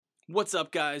What's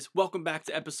up, guys? Welcome back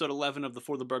to episode 11 of the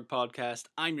For The Burgh Podcast.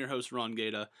 I'm your host, Ron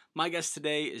Gaeta. My guest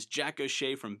today is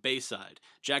Jagoff from Bayside.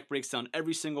 Jack breaks down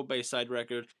every single Bayside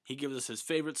record. He gives us his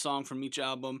favorite song from each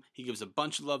album. He gives a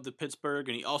bunch of love to Pittsburgh,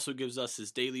 and he also gives us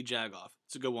his daily Jagoff.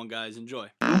 It's a good one, guys. Enjoy.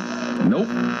 Nope.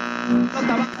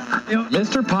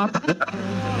 Mr. Pop.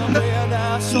 I'll be an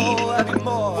asshole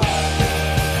anymore.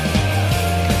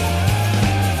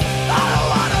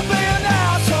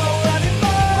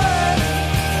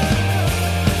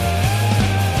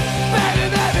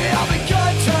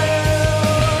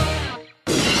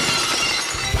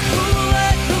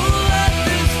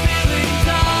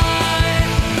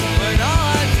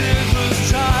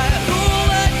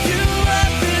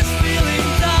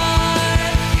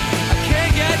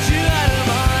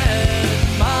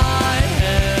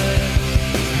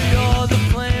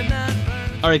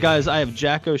 All right, guys, I have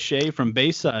Jagoff from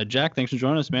Bayside. Jack, thanks for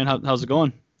joining us, man. How's it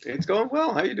going? It's going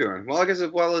well. How you doing? Well, I guess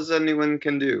as well as anyone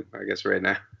can do, I guess, right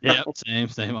now. Yeah,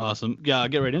 same. Awesome. Yeah, I'll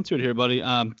get right into it here, buddy.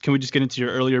 Can we just get into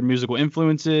your earlier musical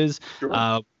influences?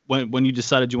 Sure. When you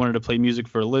decided you wanted to play music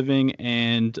for a living,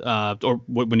 and or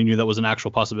when you knew that was an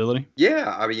actual possibility?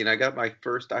 Yeah, I mean, I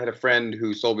had a friend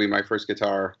who sold me my first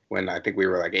guitar when I think we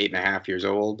were like 8.5 years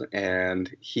old, and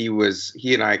he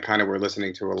and I kind of were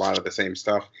listening to a lot of the same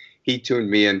stuff. He tuned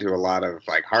me into a lot of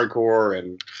like hardcore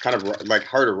and kind of like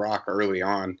harder rock early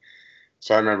on.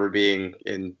 So I remember being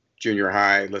in junior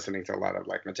high listening to a lot of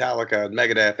like Metallica,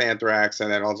 Megadeth, Anthrax,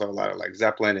 and then also a lot of like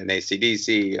Zeppelin and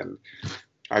AC/DC. And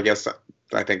I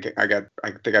think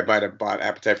I might have bought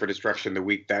Appetite for Destruction the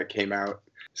week that came out.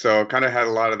 So kind of had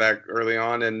a lot of that early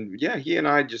on. And yeah, he and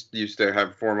I just used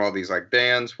to form all these like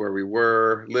bands where we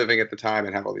were living at the time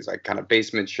and have all these like kind of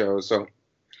basement shows. So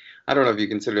I don't know if you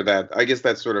consider that. I guess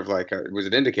that's sort of like it was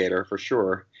an indicator for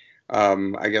sure.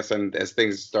 I guess, and as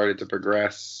things started to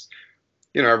progress,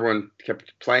 everyone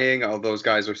kept playing. All those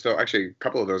guys are still, actually, a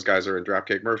couple of those guys are in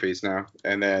Dropkick Murphys now.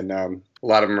 And then a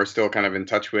lot of them are still kind of in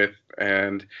touch with.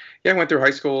 And yeah, I went through high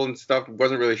school and stuff.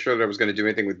 Wasn't really sure that I was going to do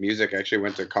anything with music. I actually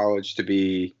went to college to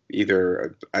be I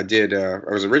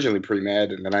was originally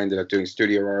pre-med, and then I ended up doing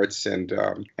studio arts and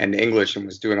English, and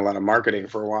was doing a lot of marketing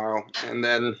for a while. And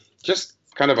then just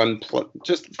kind of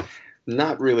just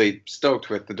not really stoked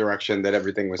with the direction that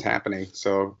everything was happening.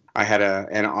 So I had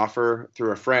an offer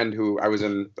through a friend who I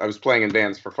was playing in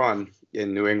bands for fun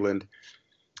in New England.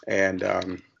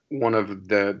 And one of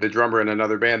the drummer in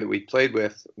another band that we played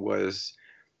with was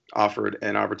offered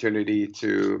an opportunity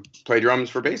to play drums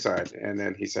for Bayside. And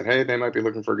then he said, hey, they might be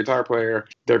looking for a guitar player.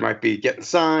 They might be getting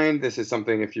signed. This is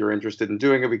something, if you're interested in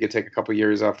doing it, we could take a couple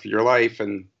years off your life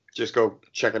and just go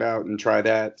check it out and try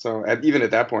that. So even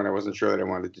at that point, I wasn't sure that I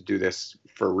wanted to do this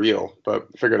for real, but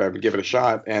figured I would give it a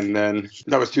shot. And then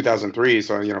that was 2003.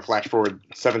 So, flash forward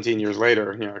 17 years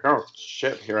later, like, oh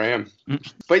shit, here I am.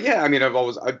 But yeah, I mean, I've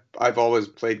always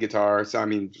played guitar. So, I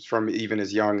mean, from even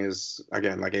as young as,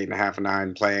 again, like 8.5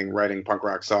 and 9, writing punk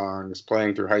rock songs,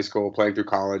 playing through high school, playing through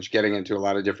college, getting into a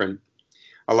lot of different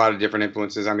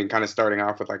influences. I mean, kind of starting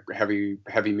off with like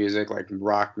heavy music, like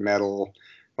rock, metal,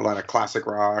 a lot of classic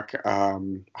rock,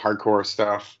 hardcore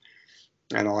stuff,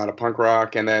 and a lot of punk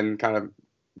rock. And then kind of,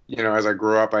 as I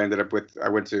grew up, I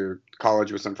went to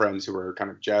college with some friends who were kind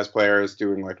of jazz players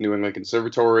doing like New England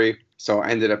Conservatory. So I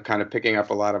ended up kind of picking up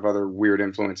a lot of other weird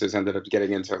influences, ended up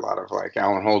getting into a lot of like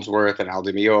Alan Holdsworth and Al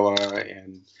Di Meola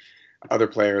and other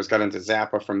players, got into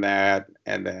Zappa from that.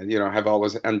 And then, have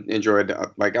always enjoyed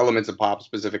like elements of pop,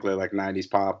 specifically like 90s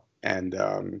pop and,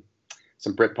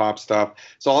 some Britpop stuff.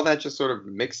 So all that just sort of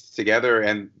mixed together,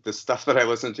 and the stuff that I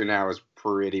listen to now is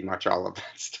pretty much all of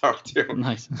that stuff too.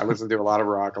 Nice. I listen to a lot of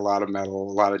rock, a lot of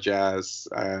metal, a lot of jazz,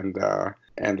 and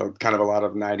kind of a lot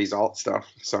of 90s alt stuff.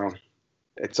 So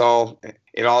it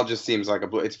all just seems like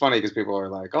it's funny because people are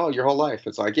like, oh, your whole life.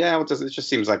 It's like, yeah, it just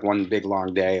seems like one big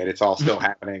long day, and it's all still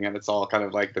happening, and it's all kind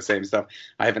of like the same stuff.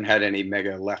 I haven't had any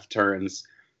mega left turns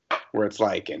where it's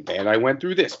like, and then I went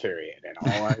through this period, and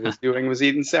all I was doing was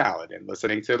eating salad and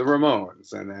listening to the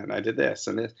Ramones, and then I did this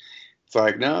and this. It's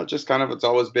like, no, just kind of, it's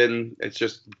always been, it's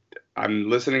just, I'm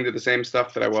listening to the same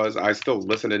stuff that I still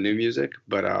listen to new music,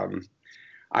 but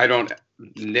I don't,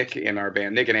 Nick and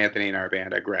Anthony in our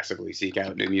band aggressively seek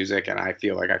out new music, and I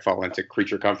feel like I fall into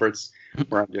creature comforts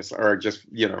where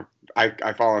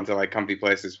I fall into like comfy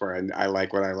places where I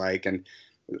like what I like, and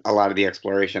a lot of the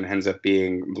exploration ends up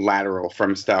being lateral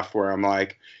from stuff where I'm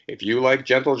like, if you like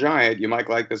Gentle Giant, you might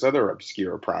like this other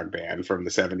obscure prog band from the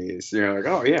 70s. You're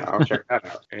like, oh yeah, I'll check that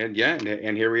out. And yeah,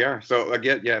 and here we are. So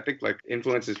again, yeah, I think like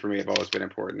influences for me have always been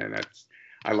important, and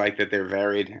I like that they're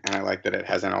varied, and I like that it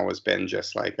hasn't always been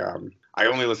just like, I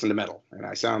only listen to metal and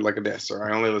I sound like this,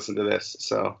 or I only listen to this.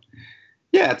 So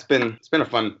Yeah, it's been a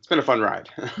fun ride.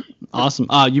 Awesome.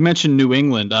 You mentioned New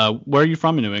England. Where are you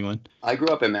from in New England? I grew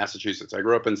up in Massachusetts. I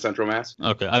grew up in Central Mass.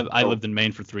 Okay, I Oh, lived in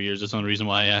Maine for 3 years. That's the only reason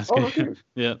why I asked. oh, okay.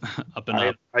 Yeah, up in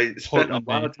I spent a Portland,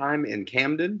 lot Maine. of time in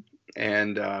Camden,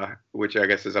 and which I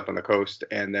guess is up on the coast.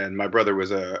 And then my brother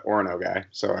was a Orono guy,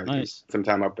 so I Nice. spent some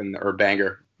time up in or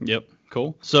Bangor. Yep,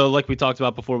 cool. So like we talked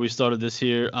about before we started this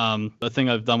here, the thing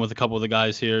I've done with a couple of the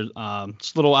guys here, just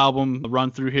a little album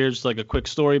run through here, just like a quick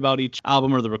story about each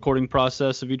album or the recording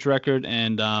process of each record,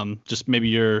 and just maybe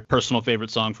your personal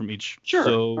favorite song from each. Sure.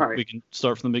 So All right. we can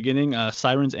start from the beginning.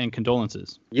 Sirens and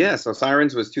Condolences. Yeah, so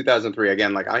Sirens was 2003.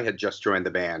 Again, like I had just joined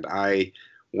the band. I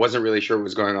wasn't really sure what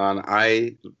was going on.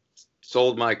 I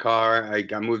sold my car. I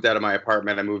got moved out of my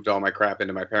apartment. I moved all my crap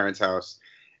into my parents' house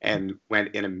and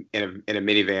went in a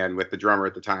minivan with the drummer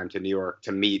at the time to New York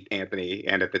to meet Anthony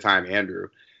and at the time Andrew.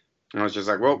 And I was just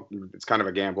like, well, it's kind of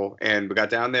a gamble. And we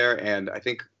got down there, and I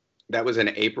think that was in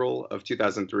April of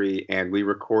 2003, and we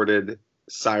recorded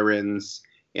Sirens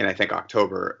in, I think,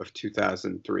 October of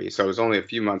 2003. So it was only a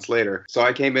few months later. So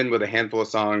I came in with a handful of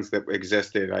songs that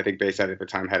existed. I think Bayside at the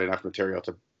time had enough material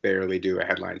to barely do a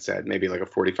headline set, maybe like a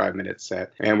 45-minute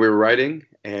set. And we were writing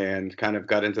and kind of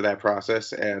got into that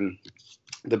process. And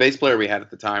the bass player we had at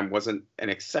the time wasn't an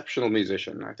exceptional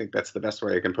musician. I think that's the best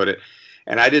way I can put it.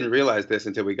 And I didn't realize this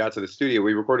until we got to the studio.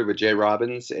 We recorded with Jay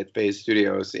Robbins at Phase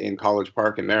Studios in College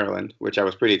Park in Maryland, which I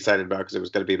was pretty excited about because it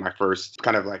was going to be my first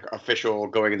kind of like official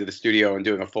going into the studio and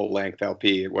doing a full length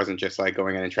LP. It wasn't just like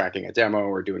going in and tracking a demo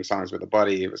or doing songs with a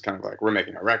buddy. It was kind of like, we're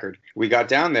making a record. We got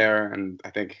down there, and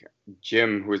I think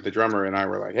Jim, who was the drummer, and I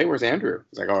were like, hey, where's Andrew?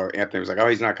 He's like, oh, Anthony was like, oh,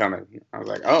 he's not coming. I was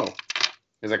like, oh.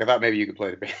 He's like, I thought maybe you could play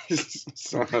the bass.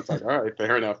 So I was like, all right,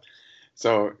 fair enough.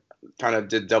 So kind of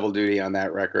did double duty on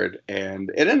that record,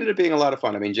 and it ended up being a lot of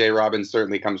fun. I mean, Jay Robbins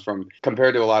certainly comes from,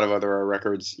 compared to a lot of other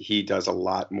records, he does a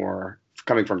lot more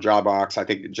coming from Jawbox. I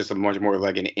think just a much more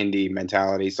like an indie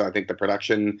mentality. So I think the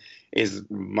production is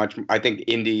much, I think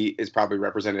indie is probably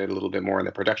represented a little bit more in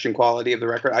the production quality of the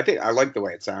record. I think I like the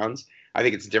way it sounds. I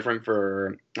think it's different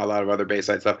for a lot of other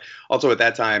Bayside stuff. Also, at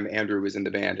that time, Andrew was in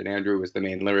the band, and Andrew was the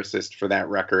main lyricist for that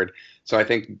record. So I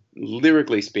think,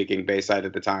 lyrically speaking, Bayside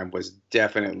at the time was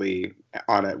definitely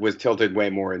was tilted way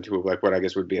more into like what I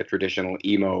guess would be a traditional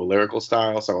emo lyrical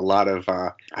style. So a lot of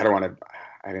I don't want to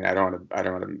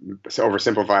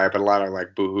oversimplify it, but a lot of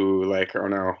like boohoo, like, oh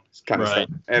no, kind of Right.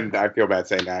 stuff. And I feel bad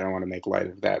saying that. I don't want to make light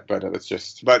of that, but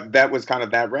but that was kind of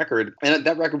that record. And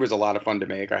that record was a lot of fun to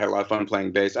make. I had a lot of fun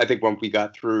playing bass. I think when I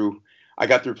got through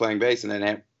playing bass, and then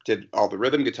Amp did all the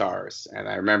rhythm guitars. And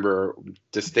I remember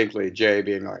distinctly Jay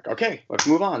being like, okay, let's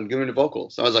move on, go into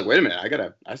vocals. So I was like, wait a minute,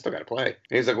 I still got to play.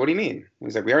 And he's like, what do you mean?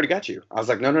 He's like, we already got you. I was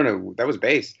like, no, that was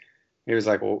bass. He was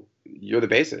like, well, you're the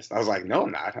bassist. I was like, no,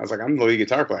 I'm not. I was like, I'm the lead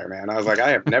guitar player, man. I was like,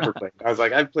 I have never played. I was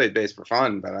like, I've played bass for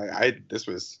fun, but I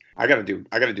gotta do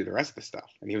the rest of the stuff.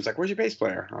 And he was like, where's your bass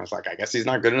player? I was like, I guess he's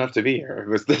not good enough to be here. It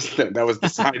was that was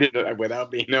decided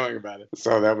without me knowing about it.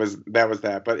 So that was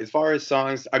that. But as far as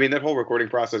songs, I mean, that whole recording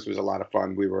process was a lot of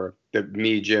fun.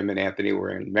 Me, Jim, and Anthony were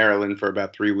in Maryland for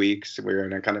about 3 weeks. We were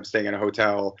kind of staying in a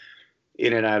hotel,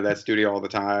 in and out of that studio all the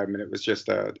time, and it was just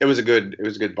it was a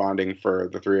good bonding for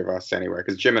the three of us anyway,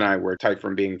 because Jim and I were tight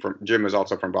from Jim was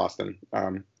also from Boston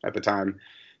at the time,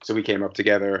 so we came up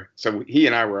together. So he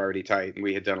and I were already tight, and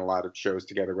we had done a lot of shows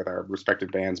together with our respective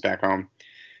bands back home.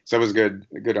 So it was a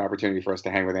good opportunity for us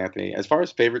to hang with Anthony. As far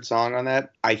as favorite song on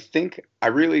that, I think I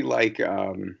really like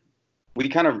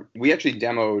we actually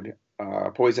demoed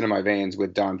Poison in My Veins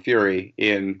with Don Fury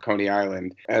in Coney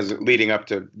Island as leading up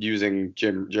to using Jay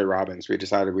Robbins. We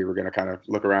decided we were going to kind of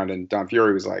look around, and Don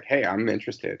Fury was like, hey, I'm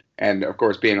interested. And of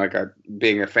course, being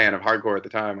a fan of hardcore at the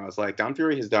time, I was like, Don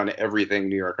Fury has done everything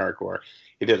New York hardcore.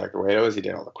 He did like the Rados, he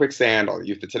did all the Quicksand, all the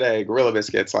Youth of Today, Gorilla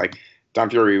Biscuits. Like, Don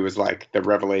Fury was like the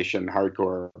revelation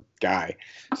hardcore guy.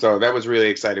 So that was really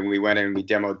exciting. We went in and we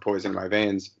demoed Poison in My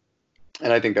Veins.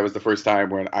 And I think that was the first time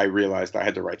when I realized I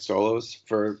had to write solos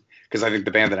because I think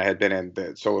the band that I had been in,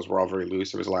 the solos were all very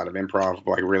loose. There was a lot of improv,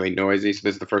 like really noisy. So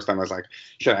this is the first time I was like,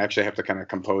 should I actually have to kind of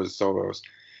compose solos?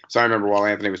 So I remember while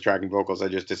Anthony was tracking vocals, I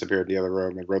just disappeared in the other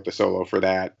room and wrote the solo for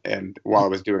that. And while I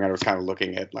was doing it, I was kind of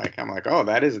looking at I'm like, oh,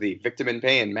 that is the Victim in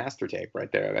Pain master tape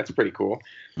right there. That's pretty cool.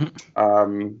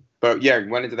 But yeah,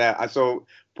 went into that. So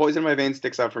Poison in My Veins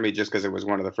sticks out for me just because it was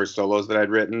one of the first solos that I'd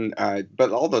written.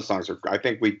 But all those songs I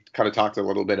think we kind of talked a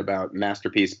little bit about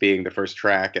Masterpiece being the first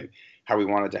track and how we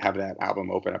wanted to have that album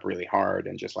open up really hard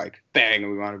and just like bang.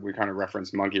 And we kind of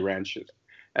referenced Monkey Wrench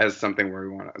as something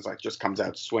where it's like just comes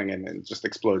out swinging and just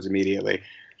explodes immediately.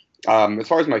 As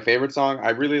far as my favorite song,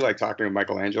 I really like talking to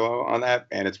Michelangelo on that,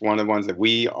 and it's one of the ones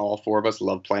that all four of us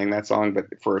love playing that song, but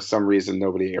for some reason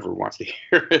nobody ever wants to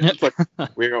hear it. It's like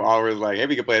we're always like, hey,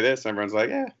 we can play this, and everyone's like,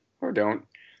 yeah, or don't.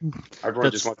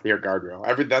 Everyone just wants to hear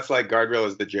Guardrail. That's like Guardrail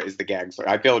is the gag. So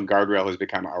I feel like Guardrail has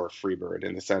become our Freebird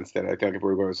in the sense that I think if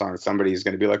we go to a song, somebody's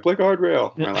going to be like, play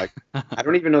Guardrail. And I'm like, I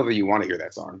don't even know that you want to hear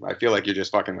that song. I feel like you're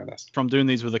just fucking with us. From doing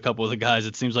these with a couple of the guys,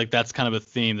 it seems like that's kind of a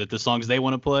theme, that the songs they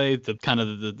want to play, the kind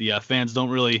of the fans don't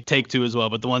really take to as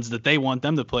well, but the ones that they want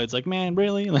them to play, it's like, man,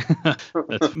 really?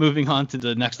 That's moving on to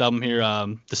the next album here,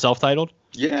 the self-titled.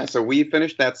 Yeah, so we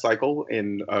finished that cycle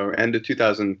in end of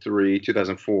 2003,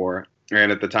 2004. And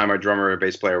at the time, our drummer and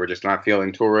bass player were just not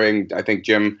feeling touring. I think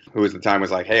Jim, who at the time was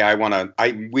like, hey,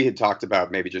 we had talked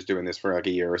about maybe just doing this for like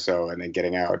a year or so and then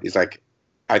getting out. He's like,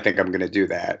 I think I'm going to do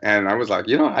that. And I was like,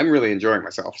 I'm really enjoying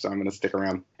myself, so I'm going to stick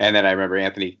around. And then I remember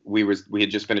Anthony, we had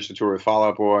just finished a tour with Fall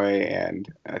Out Boy,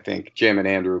 and I think Jim and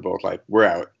Andrew were both like, we're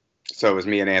out. So it was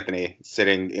me and Anthony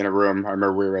sitting in a room. I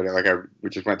remember we were at we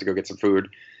just went to go get some food.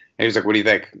 And he was like, what do you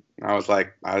think? I was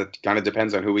like, it kind of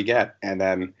depends on who we get. And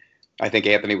then I think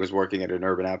Anthony was working at an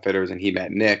Urban Outfitters, and he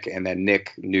met Nick, and then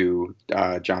Nick knew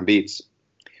John Beats.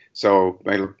 So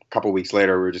a couple weeks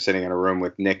later, we were just sitting in a room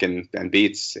with Nick and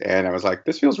Beats, and I was like,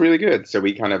 this feels really good. So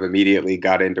we kind of immediately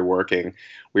got into working.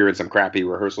 We were in some crappy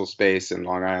rehearsal space in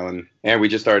Long Island, and we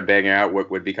just started banging out what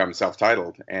would become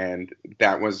self-titled. And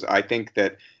that was, I think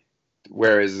that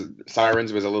whereas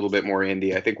Sirens was a little bit more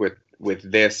indie, I think with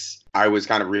this, I was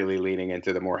kind of really leaning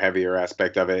into the more heavier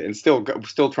aspect of it, and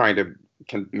still trying to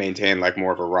maintain like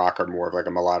more of a rock or more of like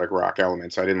a melodic rock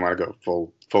element. So I didn't want to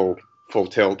go full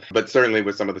tilt, but certainly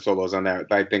with some of the solos on that,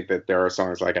 I think that there are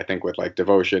songs like, I think with like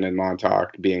Devotion and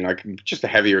Montauk being like just the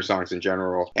heavier songs in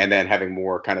general, and then having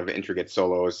more kind of intricate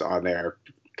solos on there,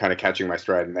 kind of catching my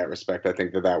stride in that respect. I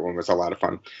think that one was a lot of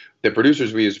fun. The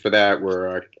producers we used for that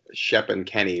were Shep and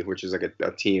Kenny, which is like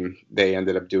a team. They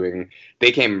ended up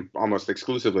they came almost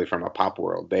exclusively from a pop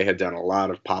world. They had done a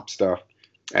lot of pop stuff,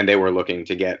 and they were looking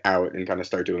to get out and kind of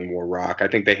start doing more rock. I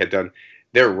think they had done,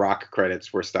 their rock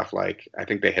credits were stuff like, I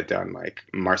think they had done like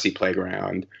Marcy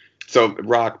Playground. So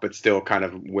rock, but still kind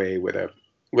of way with a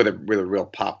real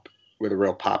pop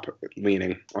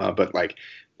leaning. But like,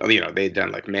 they'd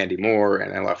done like Mandy Moore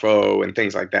and LFO and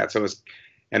things like that. So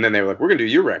and then they were like, we're going to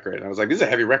do your record. And I was like, this is a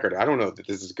heavy record. I don't know that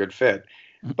this is a good fit.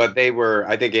 But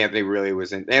I think Anthony really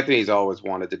Anthony's always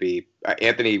wanted to be,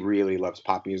 Anthony really loves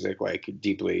pop music, like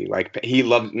deeply, like he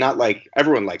loves, not like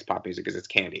everyone likes pop music because it's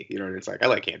candy, it's like, I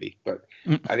like candy, but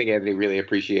I think Anthony really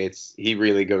he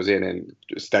really goes in and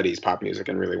studies pop music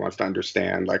and really wants to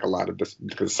understand like a lot of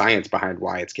the science behind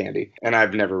why it's candy. And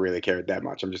I've never really cared that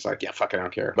much. I'm just like, yeah, fuck it, I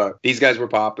don't care. But these guys were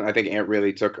pop, and I think Ant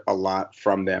really took a lot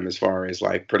from them as far as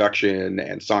like production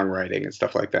and songwriting and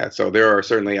stuff like that. So there are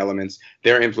certainly elements,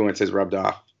 their influence has rubbed off.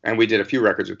 And we did a few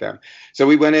records with them. So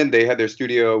we went in, they had their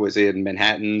studio was in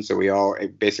Manhattan. So we all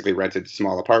basically rented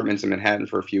small apartments in Manhattan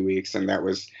for a few weeks. And that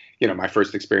was, my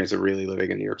first experience of really living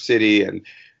in New York City. And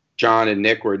John and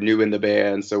Nick were new in the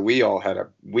band. So we had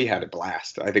a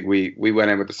blast. I think we went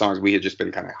in with the songs. We had just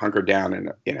been kind of hunkered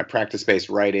down in a practice space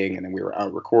writing. And then we were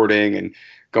out recording and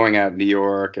going out in New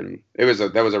York. And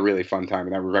that was a really fun time.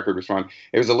 And that record was fun.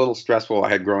 It was a little stressful. I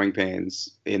had growing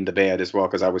pains in the band as well,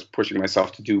 because I was pushing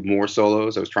myself to do more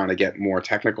solos. I was trying to get more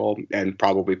technical and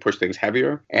probably push things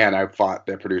heavier. And I fought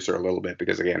the producer a little bit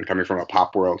because, again, coming from a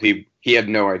pop world, he had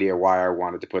no idea why I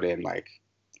wanted to put in like,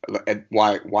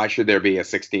 why should there be a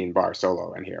 16-bar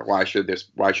solo in here? Why should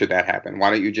that happen? Why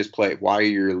don't you just play? Why are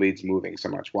your leads moving so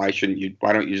much? Why don't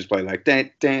you just play like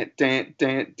dan dan dan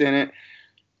dan dan?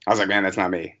 I was like, man, that's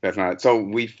not me. That's not it. So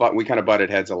we kind of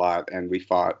butted heads a lot, and we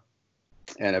fought,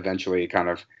 and eventually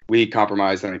we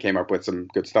compromised and came up with some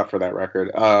good stuff for that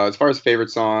record. As far as favorite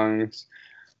songs,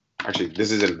 actually,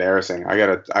 this is embarrassing. I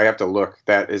have to look.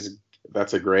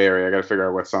 That's a gray area. I got to figure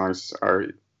out what songs are.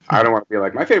 I don't want to be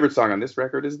like, my favorite song on this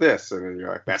record is this, and then you're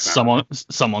like, that's not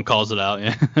someone calls it out.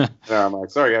 Yeah. Yeah, I'm like,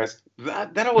 sorry guys.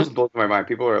 That always blows my mind.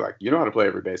 People are like, you know how to play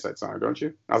every Bayside song, don't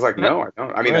you? I was like, no, I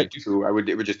don't. I mean, right. I do.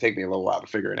 It would just take me a little while to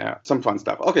figure it out. Some fun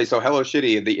stuff. Okay, so Hello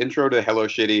Shitty, the intro to Hello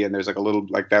Shitty, and there's like a little,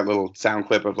 like that little sound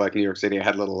clip of like New York City. I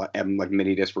had a little like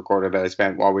mini disc recorder that I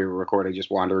spent while we were recording, just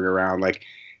wandering around, like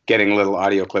getting little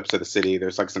audio clips of the city.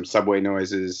 There's like some subway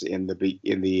noises in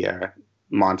the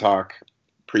Montauk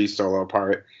pre-solo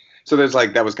part. So there's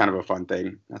like, that was kind of a fun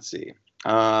thing. Let's see.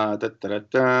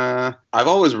 I've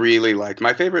always really liked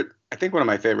my favorite. I think one of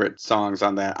my favorite songs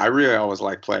on that. I really always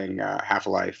like playing "Half a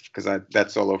Life" because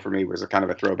that solo for me was a kind of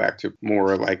a throwback to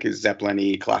more like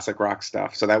Zeppelin-y classic rock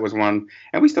stuff. So that was one,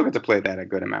 and we still get to play that a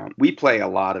good amount. We play a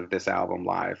lot of this album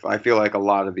live. I feel like a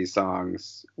lot of these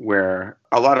songs, where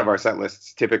a lot of our set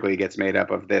lists typically gets made up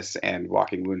of this and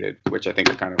 "Walking Wounded," which I think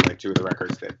are kind of like two of the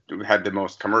records that had the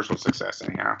most commercial success.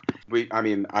 Anyhow,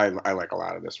 I like a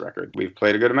lot of this record. We've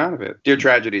played a good amount of it. Dear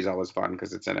Tragedy is always fun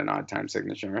because it's in an odd time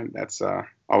signature, and that's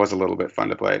always a little bit fun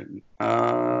to play.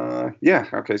 Yeah,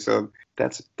 okay, so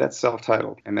that's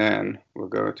self-titled, and then we'll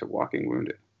go to Walking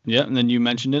Wounded. Yeah, and then you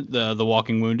mentioned it, the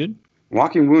Walking Wounded.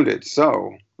 Walking Wounded.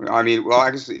 So, I mean, well,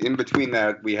 actually, in between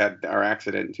that, we had our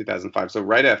accident in 2005. So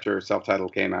right after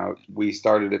self-titled came out, we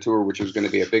started a tour, which was going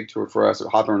to be a big tour for us.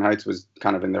 Hawthorne Heights was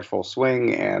kind of in their full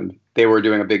swing, and they were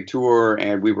doing a big tour,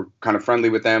 and we were kind of friendly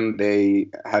with them. They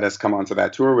had us come onto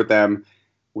that tour with them,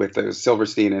 with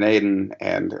Silverstein and Aiden,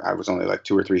 and I was only like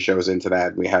 2 or 3 shows into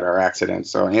that. We had our accident.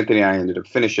 So Anthony and I ended up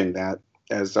finishing that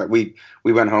as we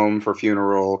went home for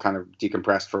funeral, kind of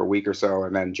decompressed for a week or so,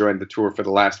 and then joined the tour for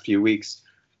the last few weeks,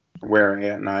 where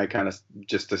Ant and I kind of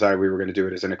just decided we were going to do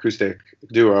it as an acoustic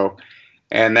duo.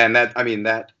 And then that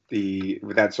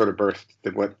sort of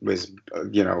birthed what was,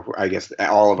 I guess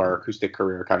all of our acoustic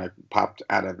career kind of popped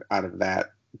out of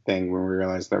that thing when we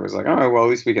realized that was like, oh, well, at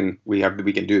least we can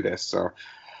do this. So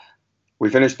we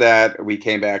finished that. We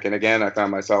came back, and again, I found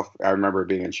myself. I remember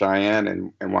being in Cheyenne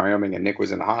and Wyoming, and Nick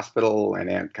was in the hospital, and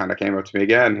Ant kind of came up to me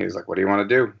again. He was like, "What do you want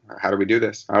to do? How do we do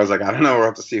this?" I was like, "I don't know. We'll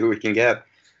have to see who we can get."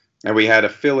 And we had a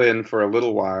fill-in for a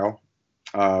little while.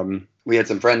 We had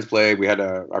some friends play. We had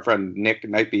our friend Nick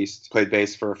Nightbeast played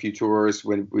bass for a few tours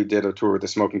when we did a tour with the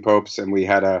Smoking Popes, and we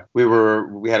had a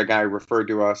guy referred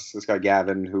to us, this guy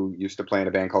Gavin, who used to play in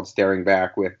a band called Staring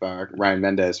Back with Ryan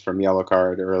Mendez from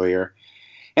Yellowcard earlier.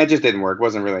 And it just didn't work. It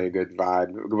wasn't really a good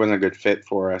vibe. It wasn't a good fit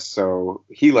for us. So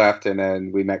he left, and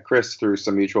then we met Chris through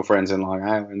some mutual friends in Long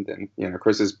Island. And,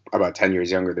 Chris is about 10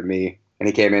 years younger than me. And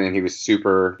he came in, and he was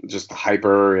super just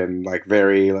hyper and like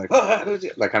very like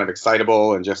kind of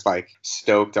excitable and just like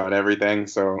stoked on everything.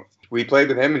 So we played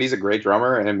with him, and he's a great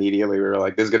drummer. And immediately we were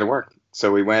like, this is going to work.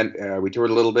 So we went, we toured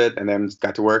a little bit, and then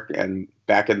got to work, and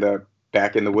back in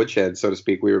the woodshed, so to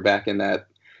speak. We were back in that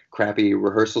crappy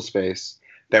rehearsal space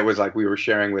that was like we were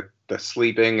sharing with the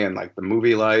sleeping and like the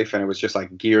movie life, and it was just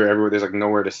like gear everywhere. There's like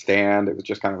nowhere to stand. It was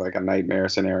just kind of like a nightmare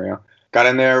scenario. Got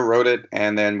in there, wrote it,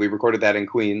 and then we recorded that in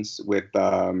Queens with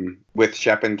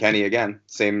Shep and Kenny again,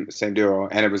 same duo,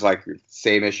 and it was like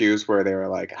same issues where they were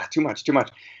like too much.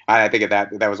 I think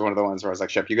that was one of the ones where I was like,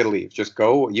 Shep, you got to leave. Just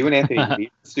go. You and Anthony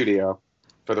leave the studio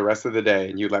for the rest of the day,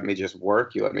 and you let me just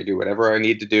work. You let me do whatever I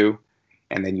need to do.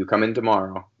 And then you come in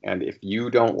tomorrow, and if you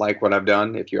don't like what I've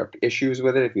done, if you have issues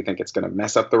with it, if you think it's going to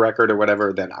mess up the record or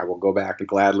whatever, then I will go back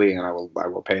gladly, and I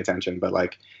will pay attention. But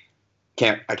like,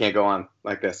 I can't go on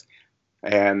like this.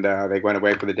 And they went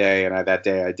away for the day, and that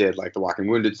day I did like the Walking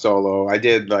Wounded solo. I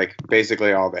did like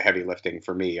basically all the heavy lifting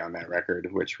for me on that record,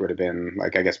 which would have been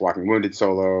like, I guess, Walking Wounded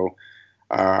solo,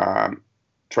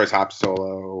 Troy's Hop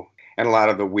solo, and a lot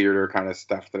of the weirder kind of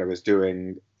stuff that I was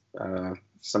doing.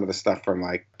 Some of the stuff from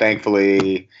like,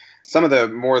 thankfully, some of the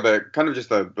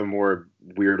more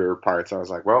weirder parts. I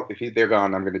was like, well, if they're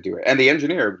gone, I'm going to do it. And the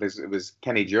engineer was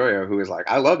Kenny Gioia, who was like,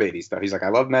 I love 80s stuff. He's like, I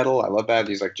love metal. I love that.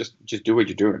 He's like, just do what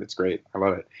you're doing. It's great. I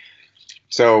love it.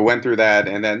 So went through that,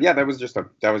 and then it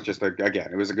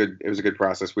was a good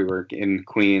process. We were in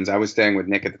Queens. I was staying with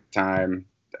Nick at the time.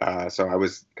 So I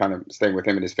was kind of staying with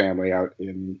him and his family out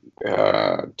in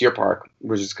Deer Park,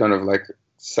 which is kind of like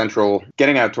central,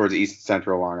 getting out towards east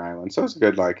central Long Island. So it's a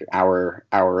good like hour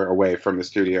away from the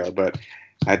studio. But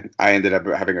I ended up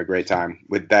having a great time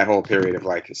with that whole period of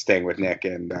like staying with Nick,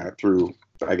 and through,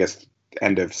 I guess,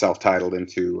 end of self-titled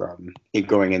into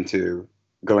going into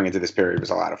this period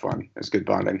was a lot of fun. It was good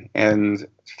bonding. And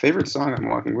favorite song on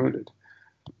Walking Wounded?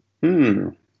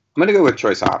 I'm going to go with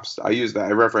Choice Hops. I use that.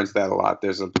 I reference that a lot.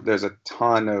 There's a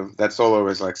ton of that solo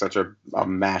is like such a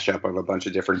mashup of a bunch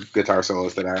of different guitar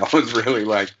solos that I always really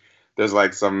like. There's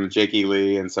like some Jake E.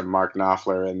 Lee and some Mark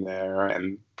Knopfler in there,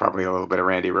 and probably a little bit of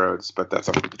Randy Rhoads, but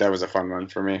that was a fun one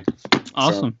for me.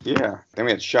 Awesome. So, yeah. Then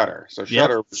we had Shudder. So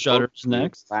Shudder was Shudder's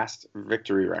next. Last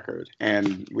Victory record.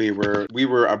 And we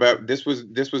were about, this was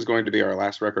going to be our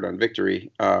last record on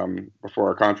Victory before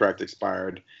our contract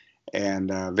expired.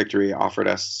 And Victory offered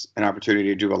us an opportunity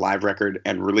to do a live record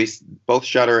and release both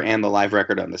Shudder and the live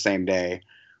record on the same day,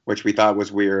 which we thought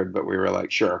was weird, but we were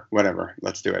like, sure, whatever,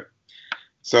 let's do it.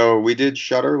 So we did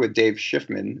Shutter with Dave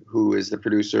Schiffman, who is the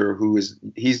producer.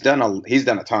 He's done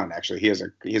a ton actually. He has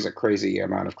a crazy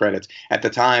amount of credits. At the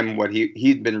time,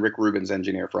 he'd been Rick Rubin's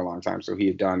engineer for a long time, so he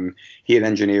had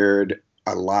engineered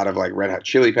a lot of like Red Hot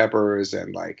Chili Peppers,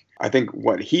 and like I think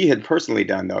what he had personally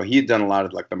done though, he had done a lot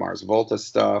of like the Mars Volta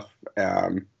stuff.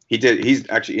 He's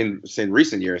actually in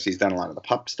recent years, he's done a lot of the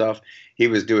Pup stuff. He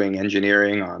was doing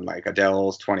engineering on like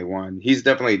Adele's 21. He's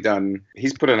put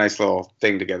a nice little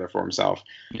thing together for himself.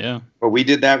 Yeah. But we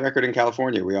did that record in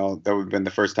California. That would have been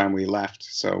the first time we left.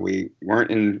 So we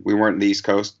weren't in the East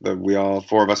Coast.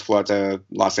 Four of us flew out to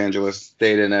Los Angeles,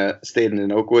 stayed in an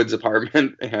Oakwoods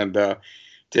apartment, and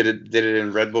did it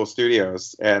in Red Bull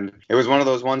Studios, and it was one of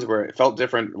those ones where it felt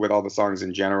different with all the songs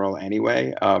in general.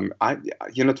 Anyway,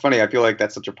 it's funny. I feel like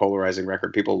that's such a polarizing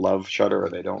record. People love Shudder or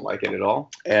they don't like it at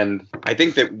all, and I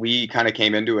think that we kind of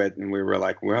came into it and we were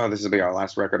like, well, this will be our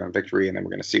last record on Victory, and then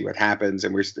we're going to see what happens.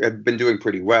 And we've been doing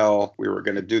pretty well. We were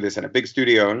going to do this in a big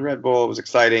studio in Red Bull. It was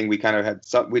exciting. We kind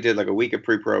of we did like a week of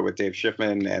pre-pro with Dave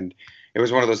Schiffman, and it was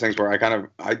one of those things where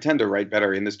I tend to write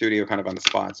better in the studio, kind of on the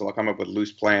spot. So I'll come up with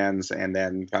loose plans and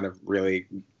then kind of really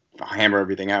hammer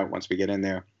everything out once we get in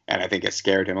there. And I think it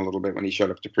scared him a little bit when he showed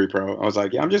up to pre-pro. I was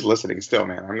like, yeah, I'm just listening still,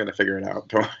 man. I'm going to figure it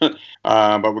out.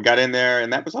 But we got in there,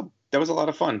 and that was a lot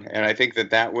of fun. And I think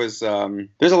that was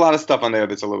there's a lot of stuff on there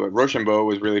that's a little bit. Rochambeau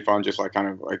was really fun, just like kind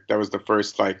of like that was the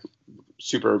first like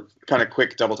super kind of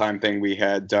quick double time thing we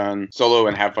had done. Solo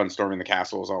and Have Fun Storming the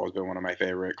Castle has always been one of my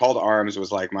favorite. Call to Arms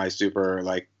was like my super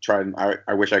like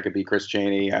I wish I could be Chris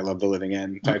Chaney. I love the living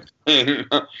end type thing.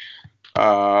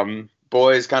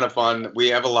 Boys, kind of fun. We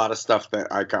have a lot of stuff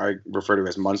that I refer to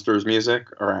as Munsters music,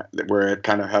 or where it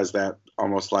kind of has that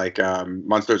almost like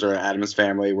Munsters or Addams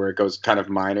Family, where it goes kind of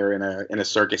minor in a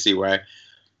circusy way.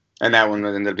 And that one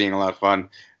ended up being a lot of fun.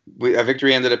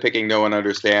 Victory ended up picking No One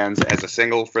Understands as a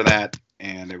single for that,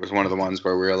 and it was one of the ones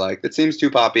where we were like, it seems too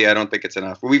poppy, I don't think it's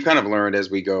enough. We've kind of learned as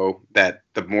we go that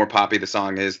the more poppy the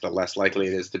song is, the less likely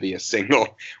it is to be a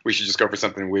single. We should just go for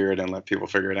something weird and let people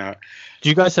figure it out. Do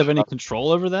you guys have any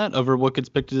control over that, over what gets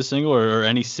picked as a single, or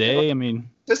any say? I mean,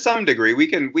 to some degree, we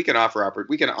can offer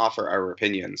our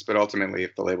opinions, but ultimately,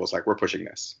 if the label's like, we're pushing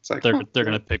this, it's like they're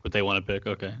gonna pick what they want to pick.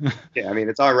 Okay. Yeah, I mean,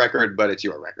 it's our record, but it's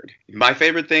your record. My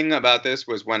favorite thing about this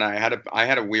was when I had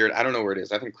a weird, I don't know where it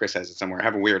is. I think Chris has it somewhere. I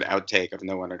have a weird outtake of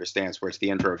No One Understands, where it's the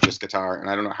intro of just guitar, and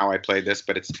I don't know how I played this,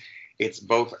 but it's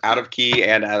both out of key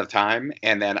and out of time,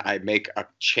 and then I make a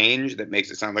change that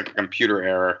makes it sound like a computer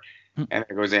error. And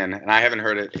it goes in, and I haven't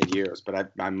heard it in years,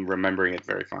 but I'm remembering it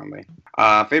very fondly.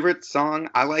 Favorite song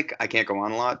I Can't Go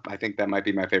On a lot. I think that might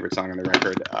be my favorite song on the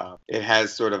record. It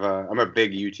has sort of I'm a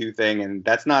big U2 thing, and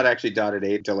that's not actually dotted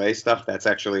eight delay stuff. That's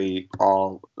actually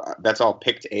all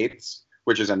picked eighths,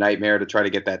 which is a nightmare to try to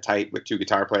get that tight with two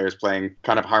guitar players playing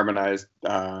kind of harmonized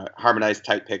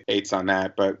tight pick eighths on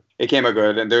that. But it came out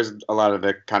good, and there's a lot of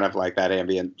the kind of like that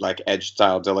ambient like edge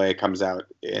style delay comes out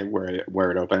in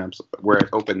where it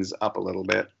opens up a little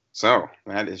bit. So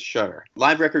that is Shudder.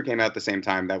 Live record came out at the same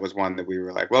time. That was one that we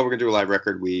were like, well, we're gonna do a live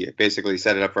record. We basically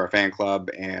set it up for our fan club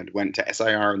and went to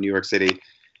SIR in New York City,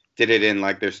 did it in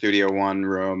like their Studio One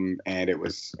room, and it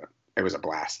was a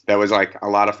blast. That was like a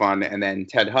lot of fun. And then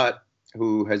Ted Hutt,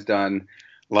 who has done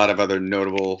a lot of other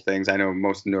notable things. I know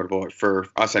most notable for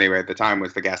us anyway at the time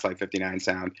was the Gaslight 59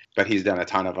 sound, but he's done a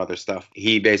ton of other stuff.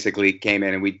 He basically came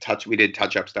in and we did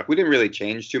touch up stuff. We didn't really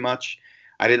change too much.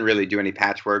 I didn't really do any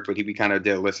patchwork, but we kind of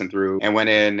did listen through and went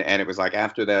in, and it was like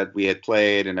after that we had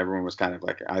played and everyone was kind of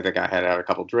like, I think I had a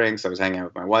couple drinks. I was hanging out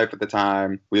with my wife at the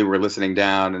time. We were listening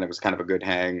down and it was kind of a good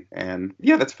hang. And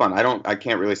yeah, that's fun. I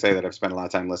can't really say that I've spent a lot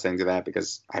of time listening to that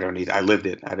because I lived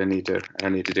it. I don't need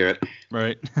to do it.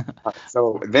 Right.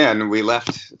 So then we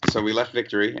left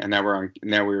Victory, and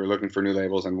now we were looking for new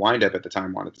labels, and Wind Up at the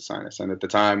time wanted to sign us. And at the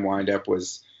time Wind Up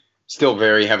was still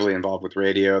very heavily involved with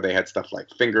radio. They had stuff like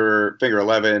Finger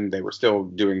 11. They were still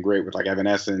doing great with like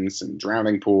Evanescence and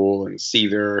Drowning Pool and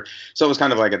Seether. So it was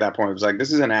kind of like at that point, it was like,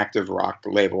 this is an active rock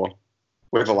label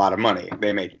with a lot of money.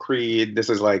 They made Creed. This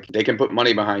is like, they can put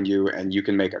money behind you and you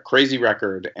can make a crazy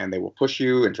record and they will push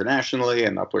you internationally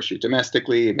and they'll push you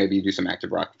domestically. Maybe you do some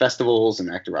active rock festivals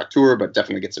and active rock tour, but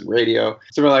definitely get some radio.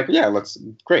 So we're like, yeah,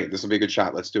 great. This will be a good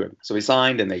shot. Let's do it. So we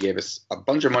signed and they gave us a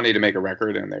bunch of money to make a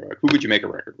record. And they were like, who would you make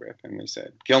a record with? And we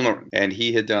said, Gil Norton. And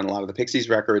he had done a lot of the Pixies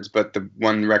records, but the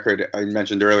one record I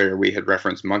mentioned earlier, we had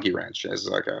referenced Monkey Wrench as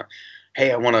like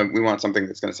hey, we want something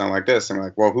that's going to sound like this. And we're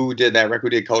like, well, who did that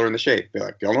record? Who did Color in the Shape? They're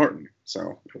like, Gil Norton.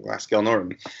 So we'll ask Gil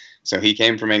Norton. So he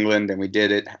came from England and we did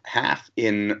it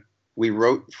we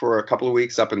wrote for a couple of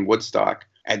weeks up in Woodstock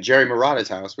at Jerry Murata's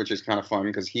house, which is kind of fun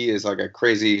because he is like a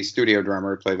crazy studio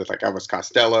drummer. Played with like Elvis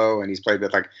Costello, and he's played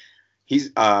with like he's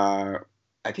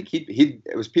I think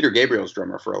it was Peter Gabriel's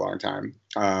drummer for a long time.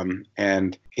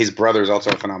 And his brother's also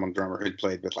a phenomenal drummer who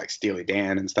played with like Steely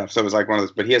Dan and stuff. So it was like one of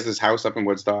those, but he has this house up in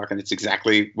Woodstock, and it's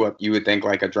exactly what you would think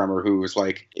like a drummer who was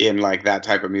like in like that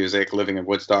type of music living in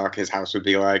Woodstock, his house would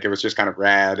be like. It was just kind of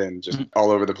rad and just all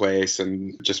over the place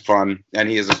and just fun. And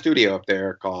he has a studio up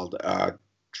there called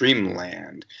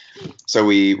Dreamland. So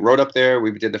we rode up there.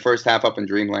 We did the first half up in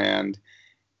Dreamland.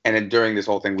 And then during this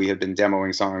whole thing, we had been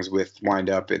demoing songs with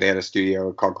Wind Up. They had a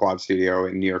studio called Quad Studio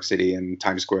in New York City in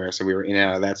Times Square. So we were in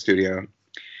and out of that studio.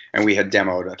 And we had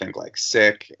demoed, I think, like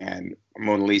Sick and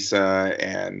Mona Lisa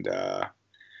and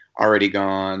Already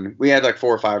Gone. We had like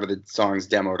 4 or 5 of the songs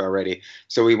demoed already.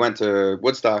 So we went to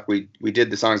Woodstock. We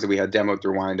did the songs that we had demoed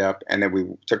through Wind Up. And then we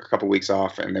took a couple weeks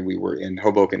off. And then we were in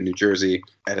Hoboken, New Jersey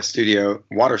at a studio,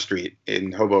 Water Street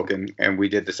in Hoboken. And we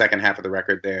did the second half of the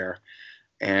record there.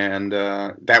 And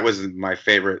that was my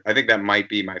favorite. I think that might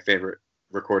be my favorite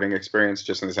recording experience,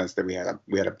 just in the sense that we had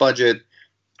a budget.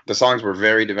 The songs were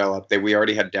very developed. We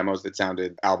already had demos that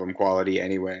sounded album quality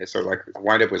anyway. So like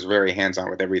Wind Up was very hands-on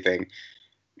with everything.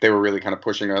 They were really kind of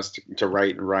pushing us to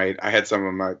write and write. I had some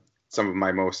of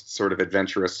my most sort of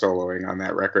adventurous soloing on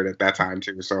that record at that time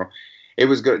too. So it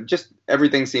was good. Just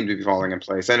everything seemed to be falling in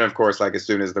place. And of course, like as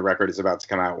soon as the record is about to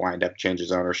come out, Wind Up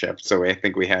changes ownership. So I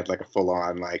think we had like a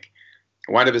full-on like.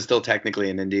 Wind Up is still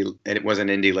technically an indie, and it was an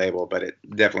indie label, but it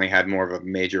definitely had more of a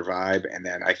major vibe. And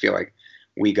then I feel like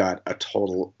we got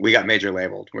major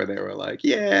labeled, where they were like,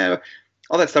 yeah,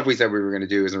 all that stuff we said we were going to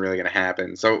do isn't really going to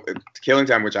happen. So Killing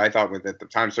Time, which I thought at the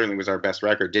time certainly was our best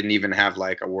record, didn't even have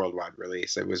like a worldwide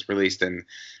release. It was released in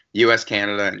US,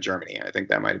 Canada, and Germany. I think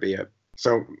that might be it.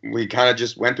 So we kind of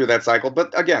just went through that cycle,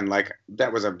 but again, like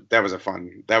that was a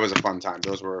fun time. That was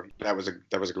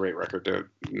a great record to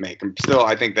make. And still,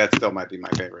 I think that still might be my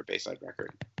favorite Bayside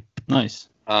record. Nice.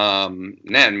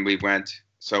 Then we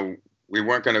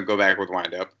weren't going to go back with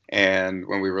Wind Up, and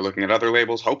when we were looking at other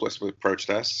labels, Hopeless approached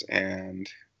us, and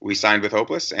we signed with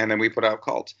Hopeless, and then we put out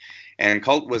Cult, and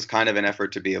Cult was kind of an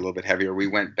effort to be a little bit heavier. We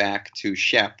went back to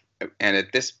Shep, and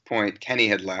at this point, Kenny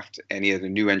had left, and he had a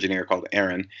new engineer called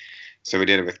Aaron. So we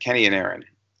did it with Kenny and Aaron,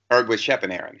 or with Shep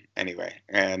and Aaron, anyway.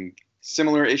 And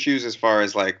similar issues as far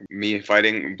as like me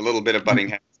fighting, a little bit of butting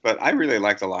heads, but I really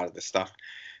liked a lot of this stuff.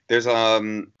 There's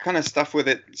kind of stuff with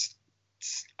it.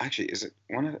 Actually, is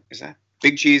that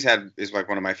Big Cheese is like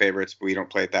one of my favorites, but we don't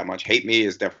play it that much. Hate Me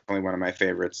is definitely one of my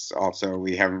favorites. Also,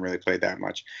 we haven't really played that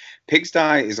much.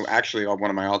 Pigsty is actually one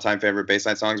of my all-time favorite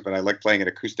Bayside songs, but I like playing it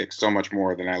acoustic so much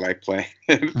more than I like playing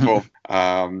it full.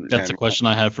 That's a question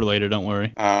I have for later. Don't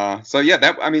worry. So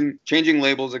yeah, changing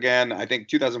labels again. I think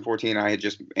 2014.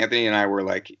 Anthony and I were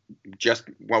like, just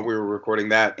while we were recording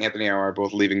that, Anthony and I are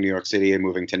both leaving New York City and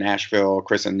moving to Nashville.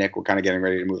 Chris and Nick were kind of getting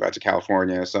ready to move out to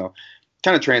California. So.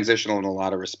 Kind of transitional in a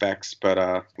lot of respects,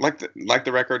 but like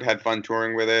the record, had fun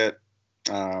touring with it.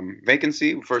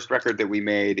 Vacancy, first record that we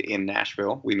made in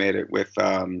Nashville. We made it with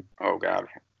Tim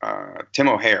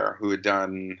O'Hare, who had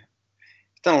done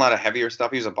a lot of heavier stuff.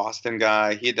 He was a Boston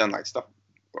guy. He had done like stuff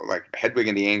like Hedwig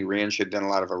and the Angry Inch. He had done a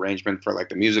lot of arrangement for like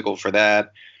the musical for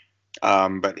that.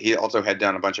 But he also had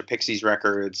done a bunch of Pixies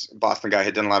records. Boston guy,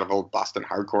 had done a lot of old Boston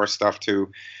hardcore stuff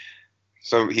too.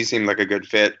 So he seemed like a good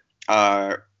fit.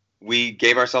 We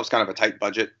gave ourselves kind of a tight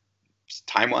budget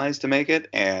time-wise to make it,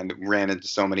 and ran into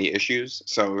so many issues.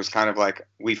 So it was kind of like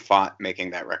we fought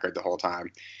making that record the whole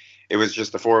time. It was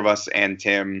just the 4 of us and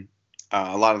Tim.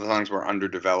 A lot of the songs were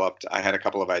underdeveloped. I had a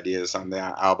couple of ideas on the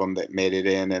album that made it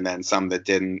in, and then some that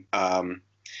didn't.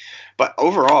 But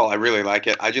overall, I really like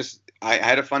it. I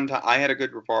had a fun time. I had a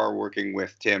good rapport working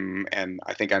with Tim, and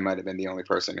I think I might have been the only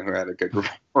person who had a good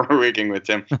rapport working with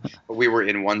Tim. But we were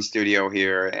in one studio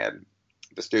here, and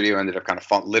the studio ended up kind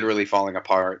of literally falling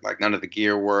apart. Like none of the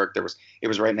gear worked. It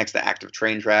was right next to active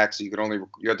train tracks, so you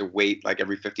had to wait like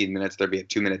every 15 minutes. There'd be a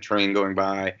 2-minute train going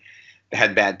by. It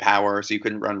had bad power, so you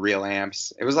couldn't run real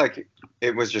amps. It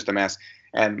was just a mess.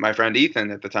 And my friend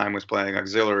Ethan at the time was playing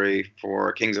auxiliary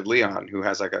for Kings of Leon, who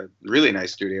has like a really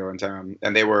nice studio in town,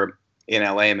 and they were in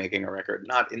LA making a record,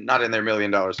 not in their $1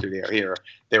 million studio here.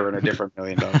 They were in a different $1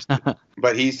 million studio.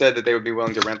 But he said that they would be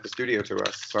willing to rent the studio to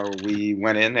us. So we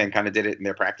went in and kind of did it in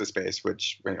their practice space,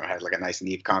 which had like a nice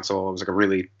Neve console. It was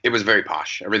like it was very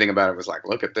posh. Everything about it was like,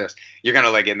 look at this. You're kind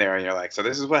of like in there and you're like, so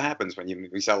this is what happens when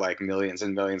we sell like millions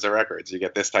and millions of records. You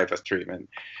get this type of treatment.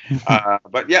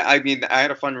 But yeah, I mean, I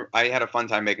had a fun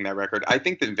time making that record. I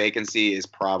think that Vacancy is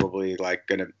probably like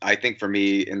I think for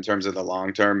me, in terms of the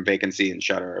long term, Vacancy and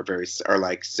Shudder are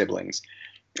like siblings.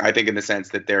 I think in the sense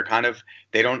that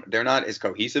they're not as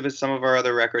cohesive as some of our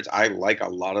other records. I like a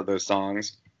lot of those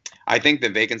songs. I think the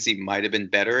Vacancy might have been